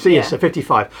 Okay. So yeah. So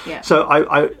 55. Yeah. So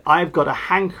I've got a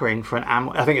hankering for an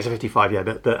Amel. I think it's a 55. Yeah,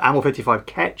 the Amel 55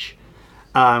 Ketch,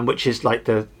 which is like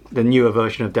the newer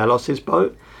version of Delos's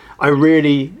boat. I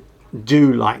really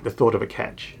do like the thought of a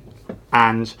Ketch,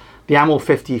 and the Amel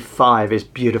 55 is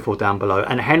beautiful down below.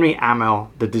 And Henry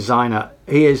Amel, the designer,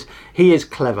 he is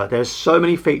clever. There's so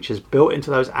many features built into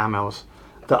those Amels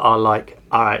that are like,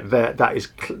 all right, that is,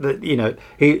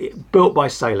 he built by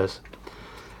sailors.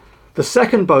 The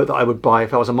second boat that I would buy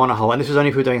if I was a monohull, and this is only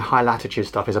if we're doing high latitude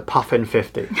stuff, is a Puffin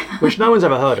 50, which no one's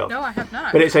ever heard of. No, I have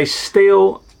not. But it's a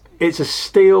steel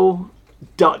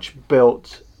Dutch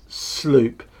built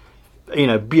sloop.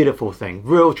 Beautiful thing,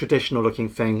 real traditional looking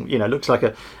thing. Looks like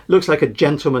a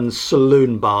gentleman's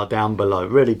saloon bar down below.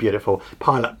 Really beautiful.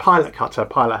 Pilot cutter,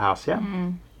 pilot house. Yeah.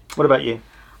 What about you?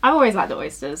 I've always liked the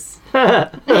oysters. Yeah,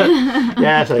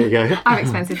 there you go. I have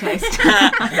expensive taste.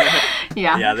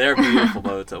 Yeah. Yeah, they're beautiful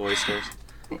boats, the oysters.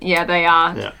 Yeah, they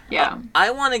are. Yeah.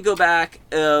 I want to go back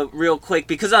real quick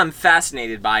because I'm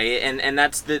fascinated by it, and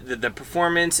that's the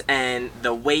performance and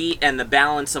the weight and the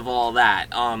balance of all that.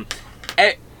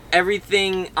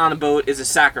 Everything on a boat is a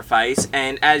sacrifice,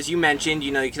 and as you mentioned,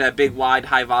 you can have big, wide,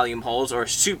 high-volume hulls or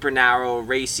super narrow,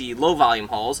 racy, low-volume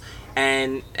hulls,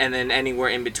 and then anywhere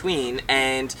in between.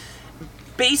 And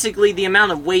basically, the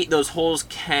amount of weight those hulls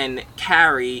can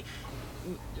carry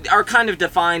are kind of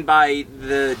defined by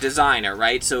the designer,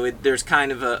 right? So there's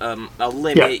kind of a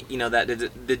limit,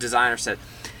 that the designer said.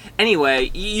 Anyway,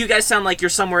 you guys sound like you're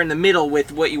somewhere in the middle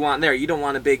with what you want there. You don't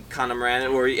want a big catamaran,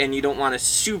 and you don't want a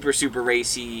super, super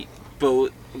racy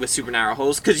boat with super narrow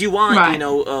hulls because you want Right. you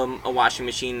know a washing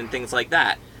machine and things like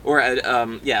that, or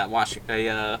whatever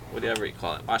you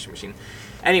call it, washing machine.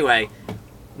 Anyway,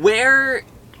 where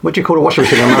What do you call a washing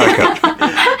machine in America?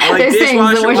 like Those things that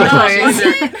wash washing your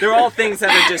machine, they're all things that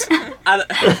are just I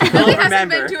Billy don't hasn't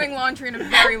remember. been doing laundry in a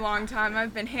very long time.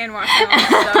 I've been hand washing all this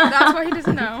stuff. That's why he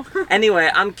doesn't know. Anyway,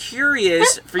 I'm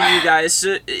curious for you guys.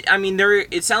 So, I mean,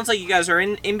 it sounds like you guys are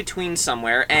in between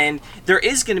somewhere, and there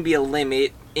is going to be a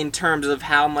limit in terms of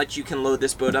how much you can load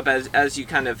this boat up, as you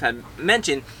kind of had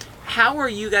mentioned. How are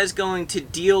you guys going to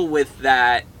deal with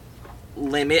that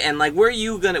limit, and like where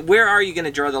are you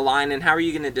gonna draw the line, and how are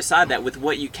you gonna decide that with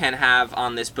what you can have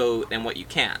on this boat and what you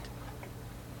can't?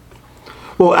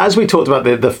 Well, as we talked about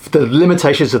the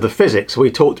limitations of the physics,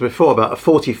 we talked before about a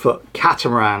 40-foot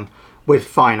catamaran with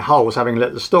fine hulls having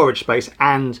little storage space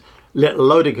and little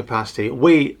loading capacity.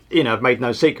 We, have made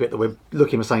no secret that we're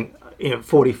looking for something,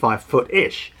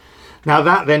 45-foot-ish. Now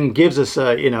that then gives us,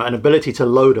 an ability to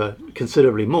load her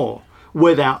considerably more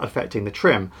without affecting the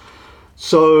trim.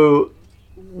 So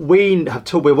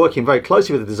we're working very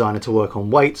closely with the designer to work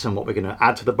on weights and what we're going to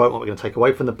add to the boat, what we're going to take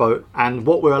away from the boat, and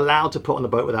what we're allowed to put on the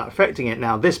boat without affecting it.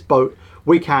 Now, this boat,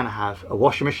 we can have a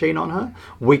washing machine on her,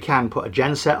 we can put a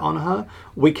genset on her,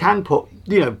 we can put,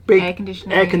 big Air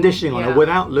conditioning, on her yeah.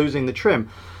 without losing the trim.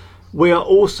 We are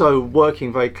also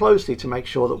working very closely to make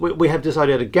sure that we have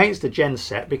decided against a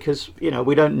genset because,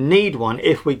 we don't need one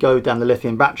if we go down the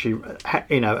lithium battery,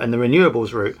 and the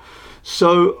renewables route.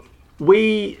 So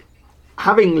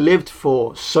having lived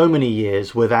for so many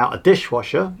years without a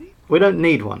dishwasher, we don't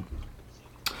need one.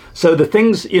 So the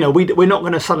things, we're not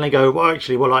going to suddenly go,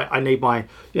 I need my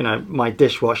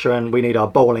dishwasher and we need our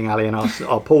bowling alley and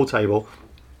our pool table.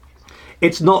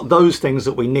 It's not those things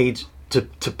that we need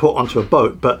to put onto a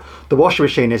boat, but the washing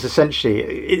machine is essentially,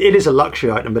 it is a luxury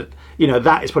item, but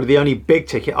that is probably the only big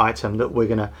ticket item that we're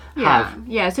going to have.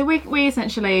 Yeah, so we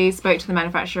essentially spoke to the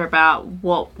manufacturer about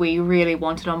what we really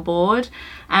wanted on board,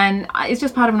 and it's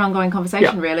just part of an ongoing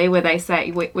conversation really, where they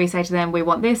say, we say to them we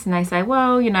want this, and they say,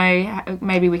 well,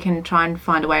 maybe we can try and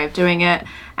find a way of doing it.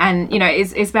 And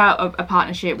it's about a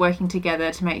partnership, working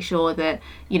together to make sure that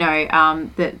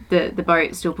that the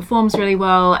boat still performs really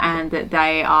well, and that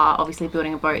they are obviously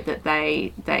building a boat that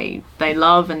they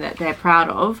love and that they're proud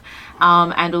of,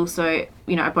 and also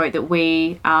a boat that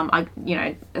we are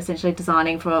essentially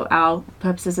designing for our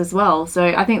purposes as well. So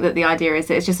I think that the idea is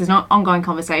that it's just an ongoing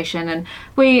conversation, and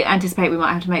we anticipate we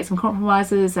might have to make some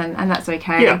compromises, and that's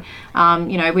okay.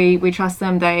 We trust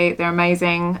them. They're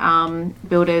amazing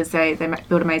builders. They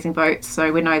build amazing boats,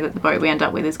 so we know that the boat we end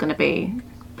up with is going to be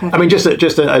perfect. I mean, just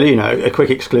a quick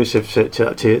exclusive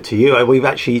to you. We've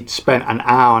actually spent an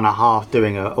hour and a half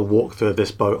doing a walkthrough of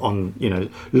this boat on,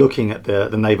 looking at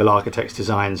the Naval Architects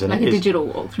designs, and like a digital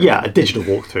walkthrough. Yeah, a digital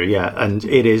walkthrough. Yeah, and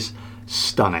it is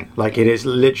stunning. Like, it is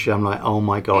literally. I'm like, oh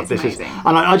my god, It's this amazing. is.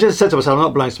 And I just said to myself, I'm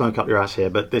not blowing smoke up your ass here,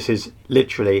 but this is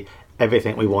literally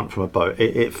everything we want from a boat.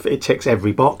 It ticks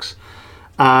every box.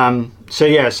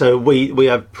 So we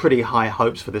have pretty high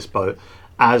hopes for this boat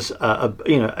as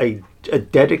a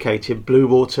dedicated blue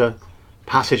water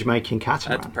passage making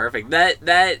catamaran. That's perfect.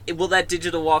 Will that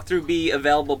digital walkthrough be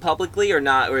available publicly or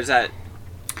not, or is that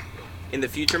in the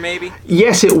future maybe?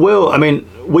 Yes, it will. I mean,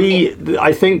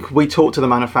 I think we talked to the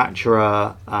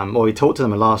manufacturer, or we talked to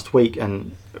them last week,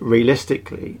 and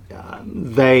realistically,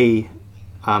 they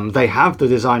have the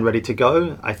design ready to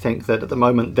go. I think that at the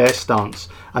moment their stance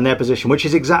and their position, which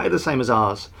is exactly the same as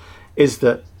ours, is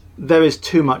that there is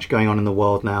too much going on in the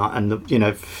world now, and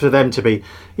for them to be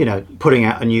putting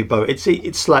out a new boat,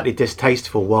 it's slightly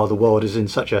distasteful while the world is in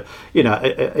such a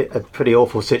pretty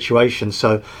awful situation.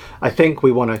 So I think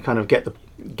we want to kind of get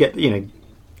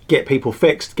people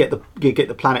fixed, get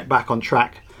the planet back on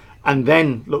track, and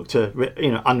then look to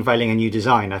unveiling a new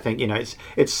design. I think it's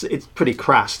pretty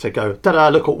crass to go, ta-da,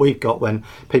 look what we've got when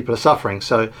people are suffering.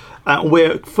 So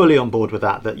we're fully on board with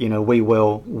that we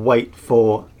will wait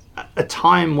for a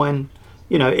time when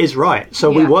is right. So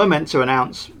we were meant to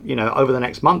announce over the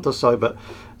next month or so, but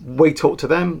we talked to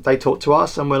them, they talked to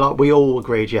us, and we all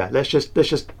agreed, let's just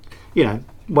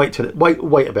wait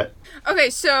a bit. Okay,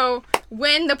 so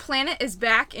when the planet is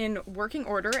back in working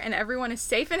order and everyone is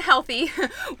safe and healthy,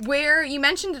 where, you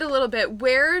mentioned it a little bit,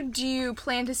 where do you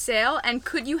plan to sail, and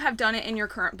could you have done it in your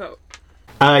current boat?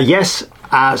 Yes.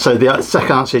 So the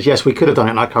second answer is yes, we could have done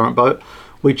it in our current boat.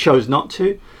 We chose not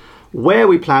to. Where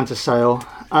we plan to sail,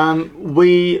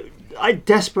 I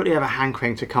desperately have a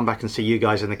hankering to come back and see you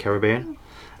guys in the Caribbean.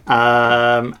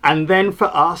 And then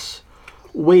for us,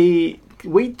 we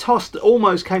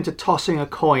almost came to tossing a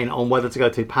coin on whether to go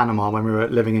to Panama when we were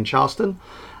living in Charleston.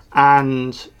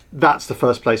 And that's the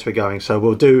first place we're going. So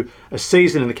we'll do a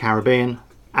season in the Caribbean,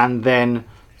 and then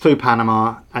through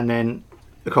Panama, and then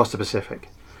across the Pacific.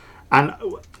 And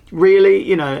really,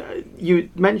 you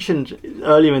mentioned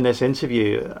earlier in this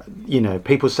interview,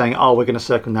 people saying, oh, we're going to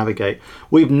circumnavigate.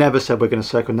 We've never said we're going to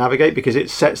circumnavigate, because it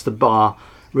sets the bar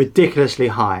ridiculously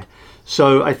high.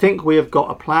 So I think we have got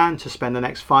a plan to spend the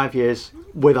next 5 years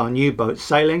with our new boat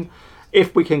sailing.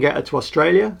 If we can get her to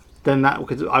Australia, then I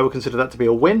would consider that to be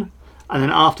a win. And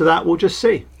then after that, we'll just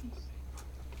see.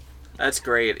 That's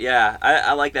great. Yeah,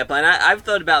 I like that plan. I've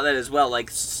thought about that as well, like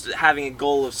having a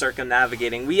goal of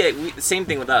circumnavigating. We same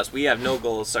thing with us. We have no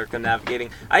goal of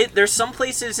circumnavigating. There's some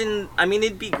places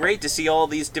it'd be great to see all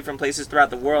these different places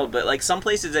throughout the world, but like some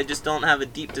places I just don't have a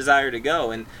deep desire to go,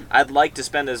 and I'd like to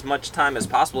spend as much time as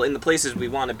possible in the places we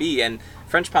want to be. And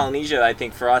French Polynesia, I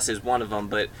think, for us is one of them.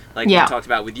 But like we talked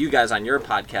about with you guys on your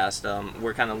podcast,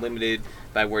 we're kind of limited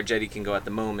by where Jetty can go at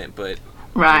the moment. But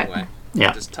anyway,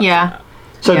 just touch on that.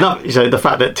 So, the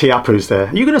fact that Tiapu's there.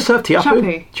 Are you going to serve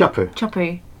Tiapu? Chapu.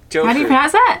 How do you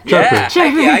pronounce that?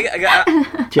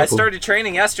 I started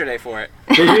training yesterday for it.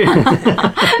 Did you?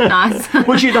 Nice.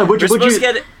 Would you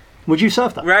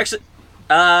serve that? We're actually...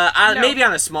 maybe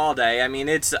on a small day. I mean,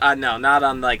 it's no, not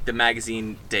on like the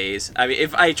magazine days. I mean,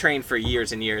 if I train for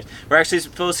years and years, we're actually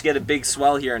supposed to get a big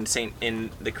swell here in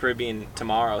the Caribbean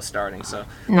tomorrow starting. So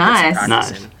nice.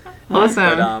 But,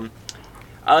 Awesome.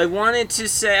 I wanted to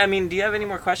say, do you have any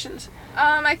more questions?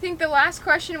 I think the last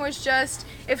question was just,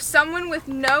 if someone with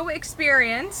no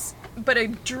experience but a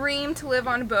dream to live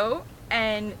on a boat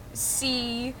and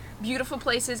see beautiful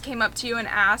places came up to you and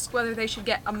asked whether they should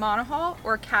get a monohull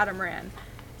or a catamaran,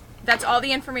 that's all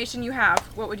the information you have,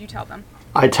 what would you tell them?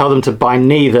 I'd tell them to buy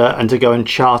neither and to go and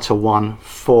charter one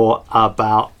for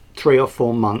about 3 or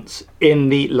 4 months in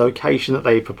the location that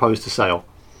they propose to sail.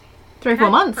 3 or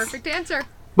 4 months. Perfect answer.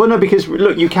 Well, no, because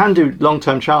look, you can do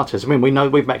long-term charters. We know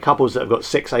we've met couples that have got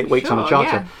 6-8 weeks on a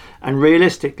charter, and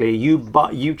realistically,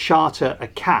 you charter a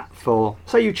cat for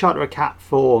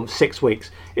 6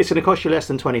 weeks. It's going to cost you less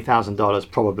than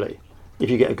 $20,000 probably, if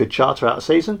you get a good charter out of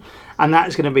season, and that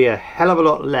is going to be a hell of a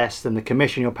lot less than the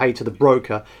commission you'll pay to the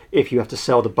broker if you have to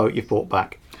sell the boat you've bought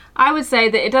back. I would say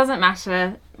that it doesn't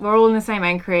matter. We're all in the same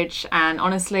anchorage, and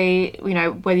honestly,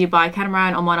 whether you buy a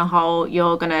catamaran or monohull,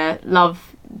 you're gonna love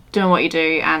doing what you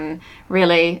do, and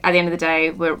really at the end of the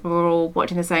day we're all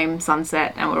watching the same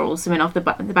sunset, and we're all swimming off the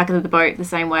back of the boat the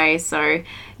same way. So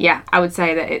I would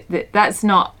say that's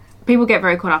not, people get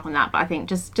very caught up on that, but I think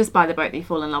just buy the boat that you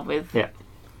fall in love with.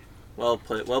 Well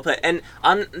put. And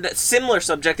on that similar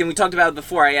subject, and we talked about it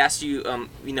before, I asked you,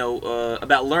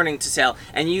 about learning to sail,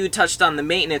 and you touched on the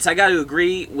maintenance. I got to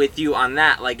agree with you on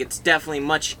that. Like, it's definitely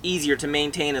much easier to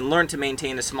maintain and learn to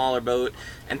maintain a smaller boat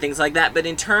and things like that. But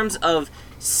in terms of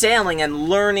sailing and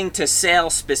learning to sail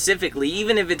specifically,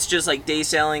 even if it's just like day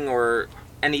sailing or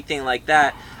anything like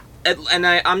that, and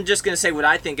I'm just going to say what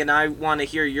I think, and I want to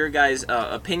hear your guys'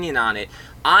 opinion on it.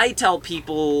 I tell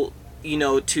people,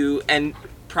 to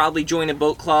probably join a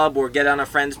boat club or get on a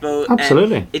friend's boat.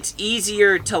 Absolutely. And it's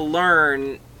easier to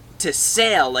learn to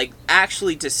sail, like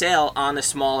actually to sail on a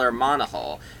smaller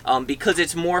monohull, because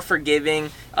it's more forgiving.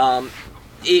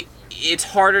 It's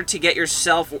harder to get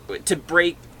yourself to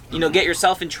break, get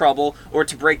yourself in trouble or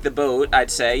to break the boat. I'd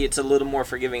say it's a little more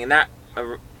forgiving in that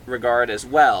regard as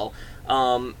well.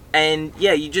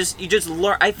 You just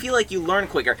learn. I feel like you learn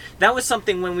quicker. That was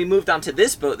something when we moved onto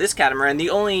this boat, this catamaran. The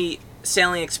only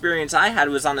sailing experience I had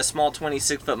was on a small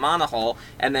 26-foot monohull,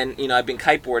 and then I've been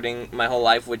kiteboarding my whole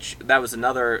life, which that was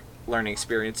another learning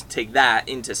experience to take that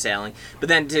into sailing. But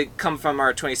then to come from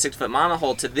our 26-foot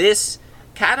monohull to this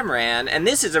catamaran, and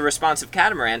this is a responsive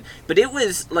catamaran, but it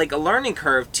was like a learning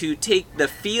curve to take the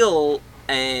feel,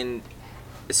 and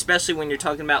especially when you're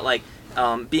talking about like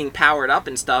being powered up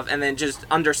and stuff, and then just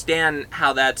understand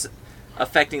how that's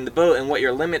affecting the boat and what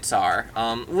your limits are.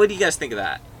 What do you guys think of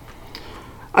that?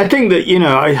 I think that,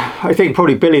 I think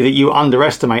probably, Billy, that you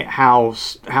underestimate how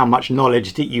much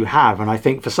knowledge that you have. And I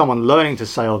think for someone learning to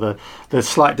sail, the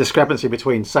slight discrepancy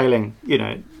between sailing,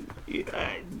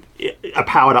 a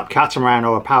powered up catamaran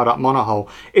or a powered up monohull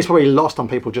is probably lost on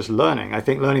people just learning. I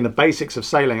think learning the basics of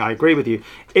sailing, I agree with you,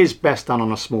 is best done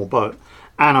on a small boat.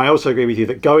 And I also agree with you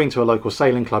that going to a local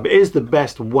sailing club is the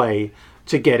best way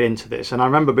to get into this. And I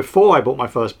remember before I bought my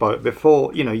first boat,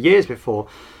 years before,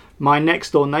 my next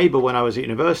door neighbor when I was at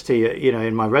university,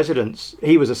 in my residence,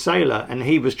 he was a sailor, and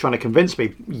he was trying to convince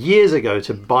me years ago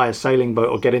to buy a sailing boat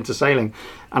or get into sailing.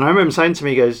 And I remember him saying to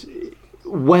me, he goes,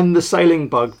 when the sailing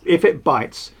bug, if it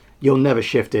bites, you'll never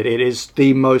shift it. It is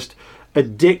the most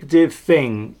addictive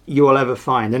thing you will ever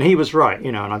find. And he was right,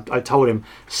 and I told him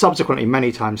subsequently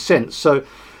many times since. So,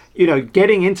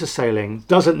 getting into sailing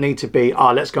doesn't need to be,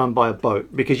 let's go and buy a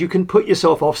boat, because you can put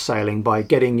yourself off sailing by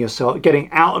getting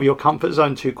out of your comfort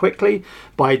zone too quickly,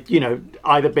 by,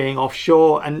 either being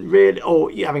offshore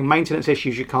or having maintenance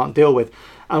issues you can't deal with.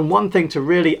 And one thing to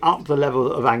really up the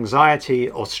level of anxiety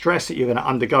or stress that you're going to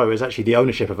undergo is actually the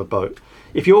ownership of a boat.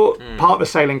 If you're part of a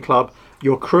sailing club,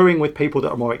 you're crewing with people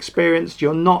that are more experienced,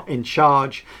 you're not in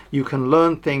charge, you can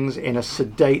learn things in a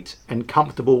sedate and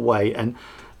comfortable way. And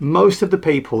most of the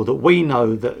people that we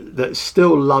know that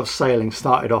still love sailing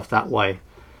started off that way.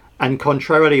 And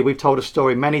contrarily, we've told a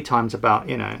story many times about,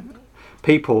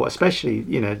 people, especially,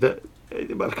 that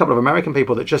a couple of American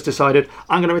people that just decided,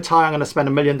 I'm going to retire, I'm going to spend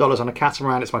 $1 million on a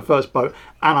catamaran, it's my first boat,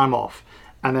 and I'm off.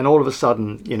 And then all of a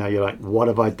sudden, you're like, what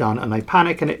have I done? And they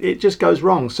panic, and it just goes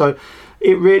wrong. So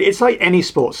it's like any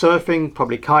sport, surfing,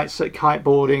 probably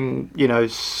kiteboarding,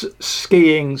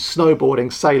 skiing,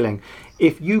 snowboarding, sailing.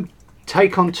 If you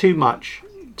take on too much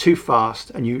too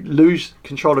fast and you lose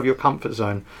control of your comfort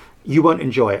zone, you won't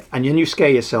enjoy it, and then you scare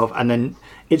yourself, and then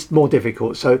it's more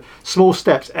difficult. So small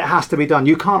steps, it has to be done.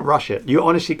 You can't rush it. You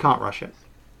honestly can't rush it.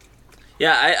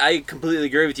 Yeah, I completely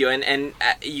agree with you, and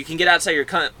you can get outside your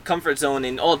comfort zone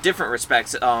in all different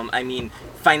respects. I mean,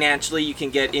 financially, you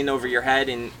can get in over your head,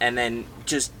 and then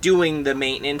just doing the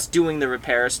maintenance, doing the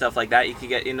repair, stuff like that, you can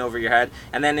get in over your head.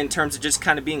 And then in terms of just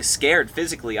kind of being scared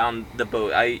physically on the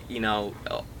boat,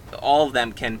 all of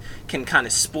them can kind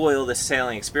of spoil the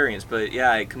sailing experience. But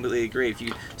yeah, I completely agree. If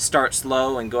you start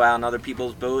slow and go out on other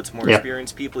people's boats, more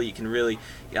experienced people, you can really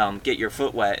get your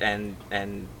foot wet and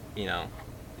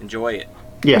enjoy it.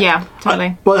 Yeah,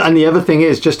 totally. And the other thing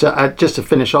is, just to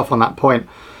finish off on that point,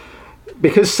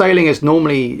 because sailing is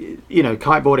normally,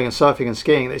 kiteboarding and surfing and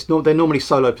skiing, they're normally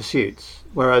solo pursuits.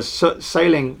 Whereas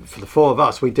sailing, for the four of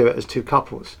us, we do it as two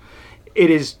couples. It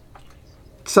is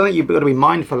something you've got to be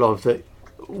mindful of, that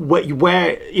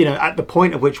where at the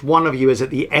point at which one of you is at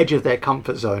the edge of their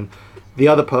comfort zone, the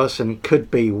other person could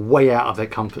be way out of their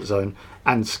comfort zone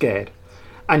and scared.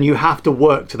 And you have to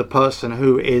work to the person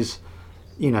who is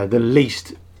the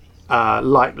least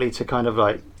likely to kind of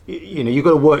like, you've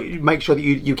got to make sure that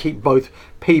you keep both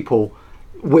people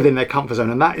within their comfort zone,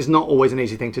 and that is not always an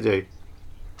easy thing to do.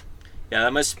 Yeah,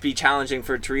 that must be challenging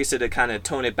for Teresa to kind of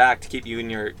tone it back to keep you in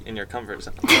your comfort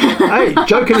zone. Hey,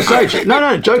 joking aside,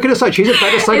 joking aside, she's a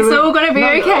better sailor. It's all going to be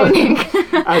okay, Nick.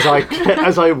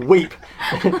 As I weep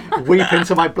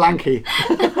into my blankie.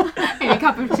 In a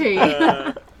cup of tea.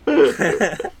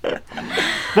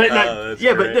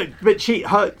 But she,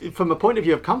 from a point of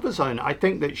view of comfort zone, I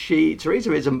think that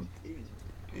Teresa is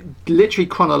literally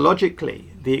chronologically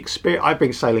the experience. I've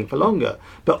been sailing for longer,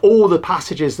 but all the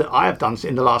passages that I have done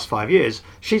in the last 5 years,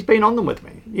 she's been on them with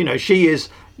me. She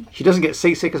doesn't get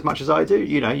seasick as much as I do.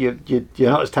 You're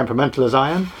not as temperamental as I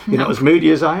am. You're not as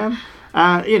moody as I am.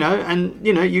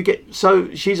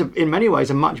 So she's in many ways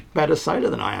a much better sailor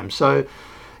than I am. So,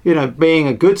 being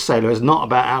a good sailor is not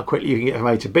about how quickly you can get from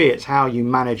A to B. It's how you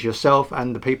manage yourself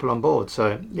and the people on board.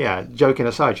 So, yeah, joking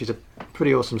aside, she's a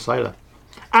pretty awesome sailor.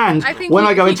 And I think when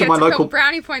I go into my local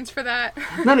brownie points for that.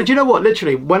 No, do you know what?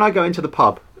 Literally, when I go into the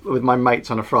pub with my mates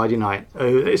on a Friday night,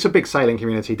 it's a big sailing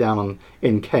community down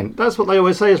in Kent. That's what they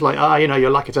always say, is like, you're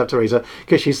lucky to have Teresa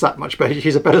because she's that much better.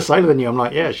 She's a better sailor than you. I'm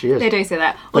like, yeah, she is. They do say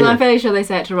that. Although I'm fairly sure they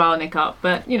say it to rile Nick up,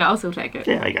 but I'll still take it.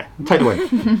 Yeah, there you go. Take the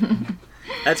win.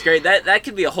 That's great. That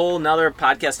could be a whole nother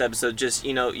podcast episode. Just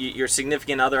your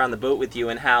significant other on the boat with you,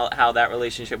 and how that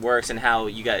relationship works, and how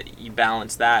you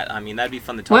balance that. I mean, that'd be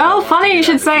fun to talk about. Well, funny you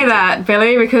should say that,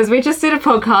 Billy, because we just did a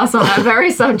podcast on that very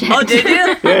subject. Oh, did you?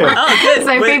 Yeah. Oh, good.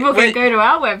 So people can go to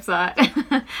our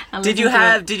website. And Did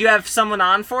you have someone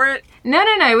on for it? No.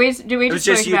 We just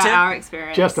just spoke you about two? our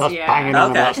experience. Just us banging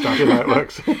on about stuff. You know it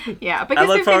works. Yeah, because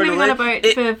look we've been forward to living on a boat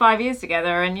it. for 5 years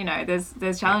together, and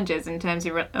there's challenges in terms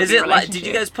of Is your it relationship. did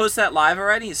you guys post that live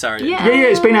already? Sorry. Yeah. Yeah,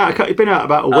 it's been out. It's been out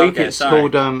about a week. Okay, It's sorry.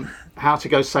 called "How to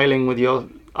Go Sailing with Your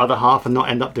Other Half and Not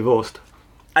End Up Divorced."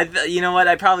 You know what?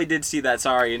 I probably did see that.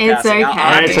 Sorry. In It's passing. I'll okay.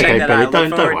 have to It's check okay, that Billy. out. Don't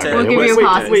Look forward worry. to- We'll give you a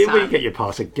pass we this time. get your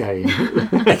pass again.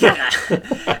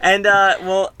 And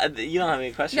you don't have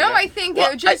any questions? No, right? I think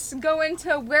Well, just go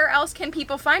into where else can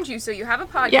people find you. So you have a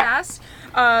podcast,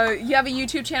 you have a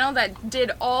YouTube channel that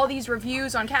did all these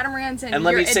reviews on catamarans and And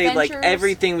let your me say, adventures.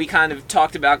 everything we kind of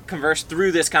talked about, conversed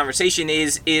through this conversation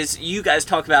is you guys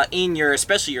talk about in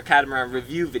especially your catamaran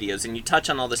review videos, and you touch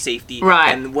on all the safety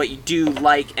Right. and what you do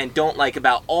like and don't like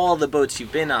about all the boats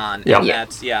you've been on. Yep.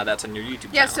 And that's on your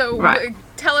YouTube channel. Yeah, so Right.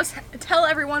 tell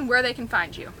everyone where they can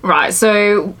find you. Right,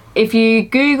 so if you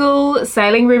Google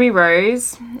Sailing Ruby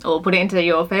Rose or put it into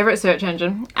your favorite search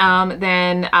engine,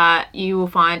 then you will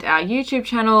find our YouTube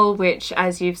channel, which,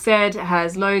 as you've said,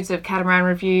 has loads of catamaran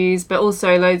reviews, but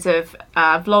also loads of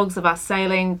vlogs of us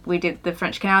sailing. We did the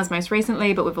French canals most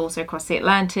recently, but we've also crossed the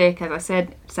Atlantic, as I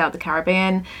said, sailed the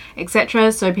Caribbean,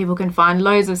 etc. So people can find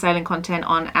loads of sailing content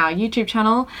on our YouTube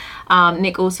channel.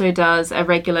 Nick also does a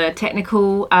regular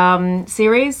technical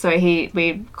series, so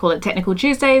we call it Technical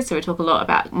Tuesdays, so we talk a lot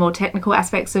about more technical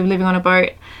aspects of living on a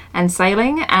boat and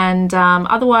sailing. And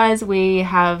otherwise we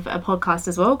have a podcast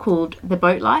as well called The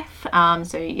Boat Life,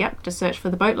 so yep, just search for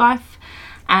The Boat Life.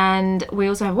 And we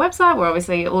also have a website. We're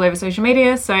obviously all over social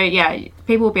media, so yeah,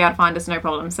 people will be able to find us no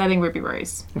problem. Sailing Ruby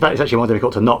Rose. In fact, it's actually more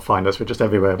difficult to not find us. We're just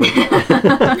everywhere. Right,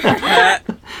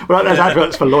 there's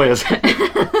adverts for lawyers.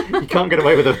 You can't get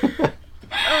away with them.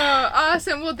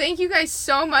 Awesome. Well, thank you guys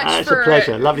so much It's for a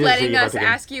pleasure. Lovely to see letting you us both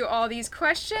again. ask you all these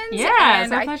questions. Yeah, it's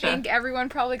and our I pleasure. think everyone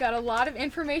probably got a lot of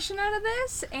information out of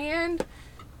this. And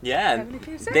Yeah, Have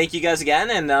anything to say? thank you guys again,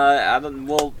 and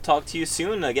we'll talk to you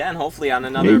soon again, hopefully on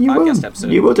another You podcast will.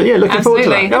 episode. You will do. Yeah, looking forward to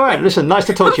Absolutely. that. All right, listen, nice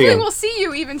to talk to hopefully you. we'll see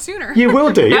you even sooner. You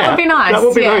will do, yeah. would be nice, That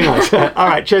would be yeah. very nice. All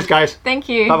right, cheers, guys. Thank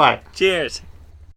you. Bye-bye. Cheers.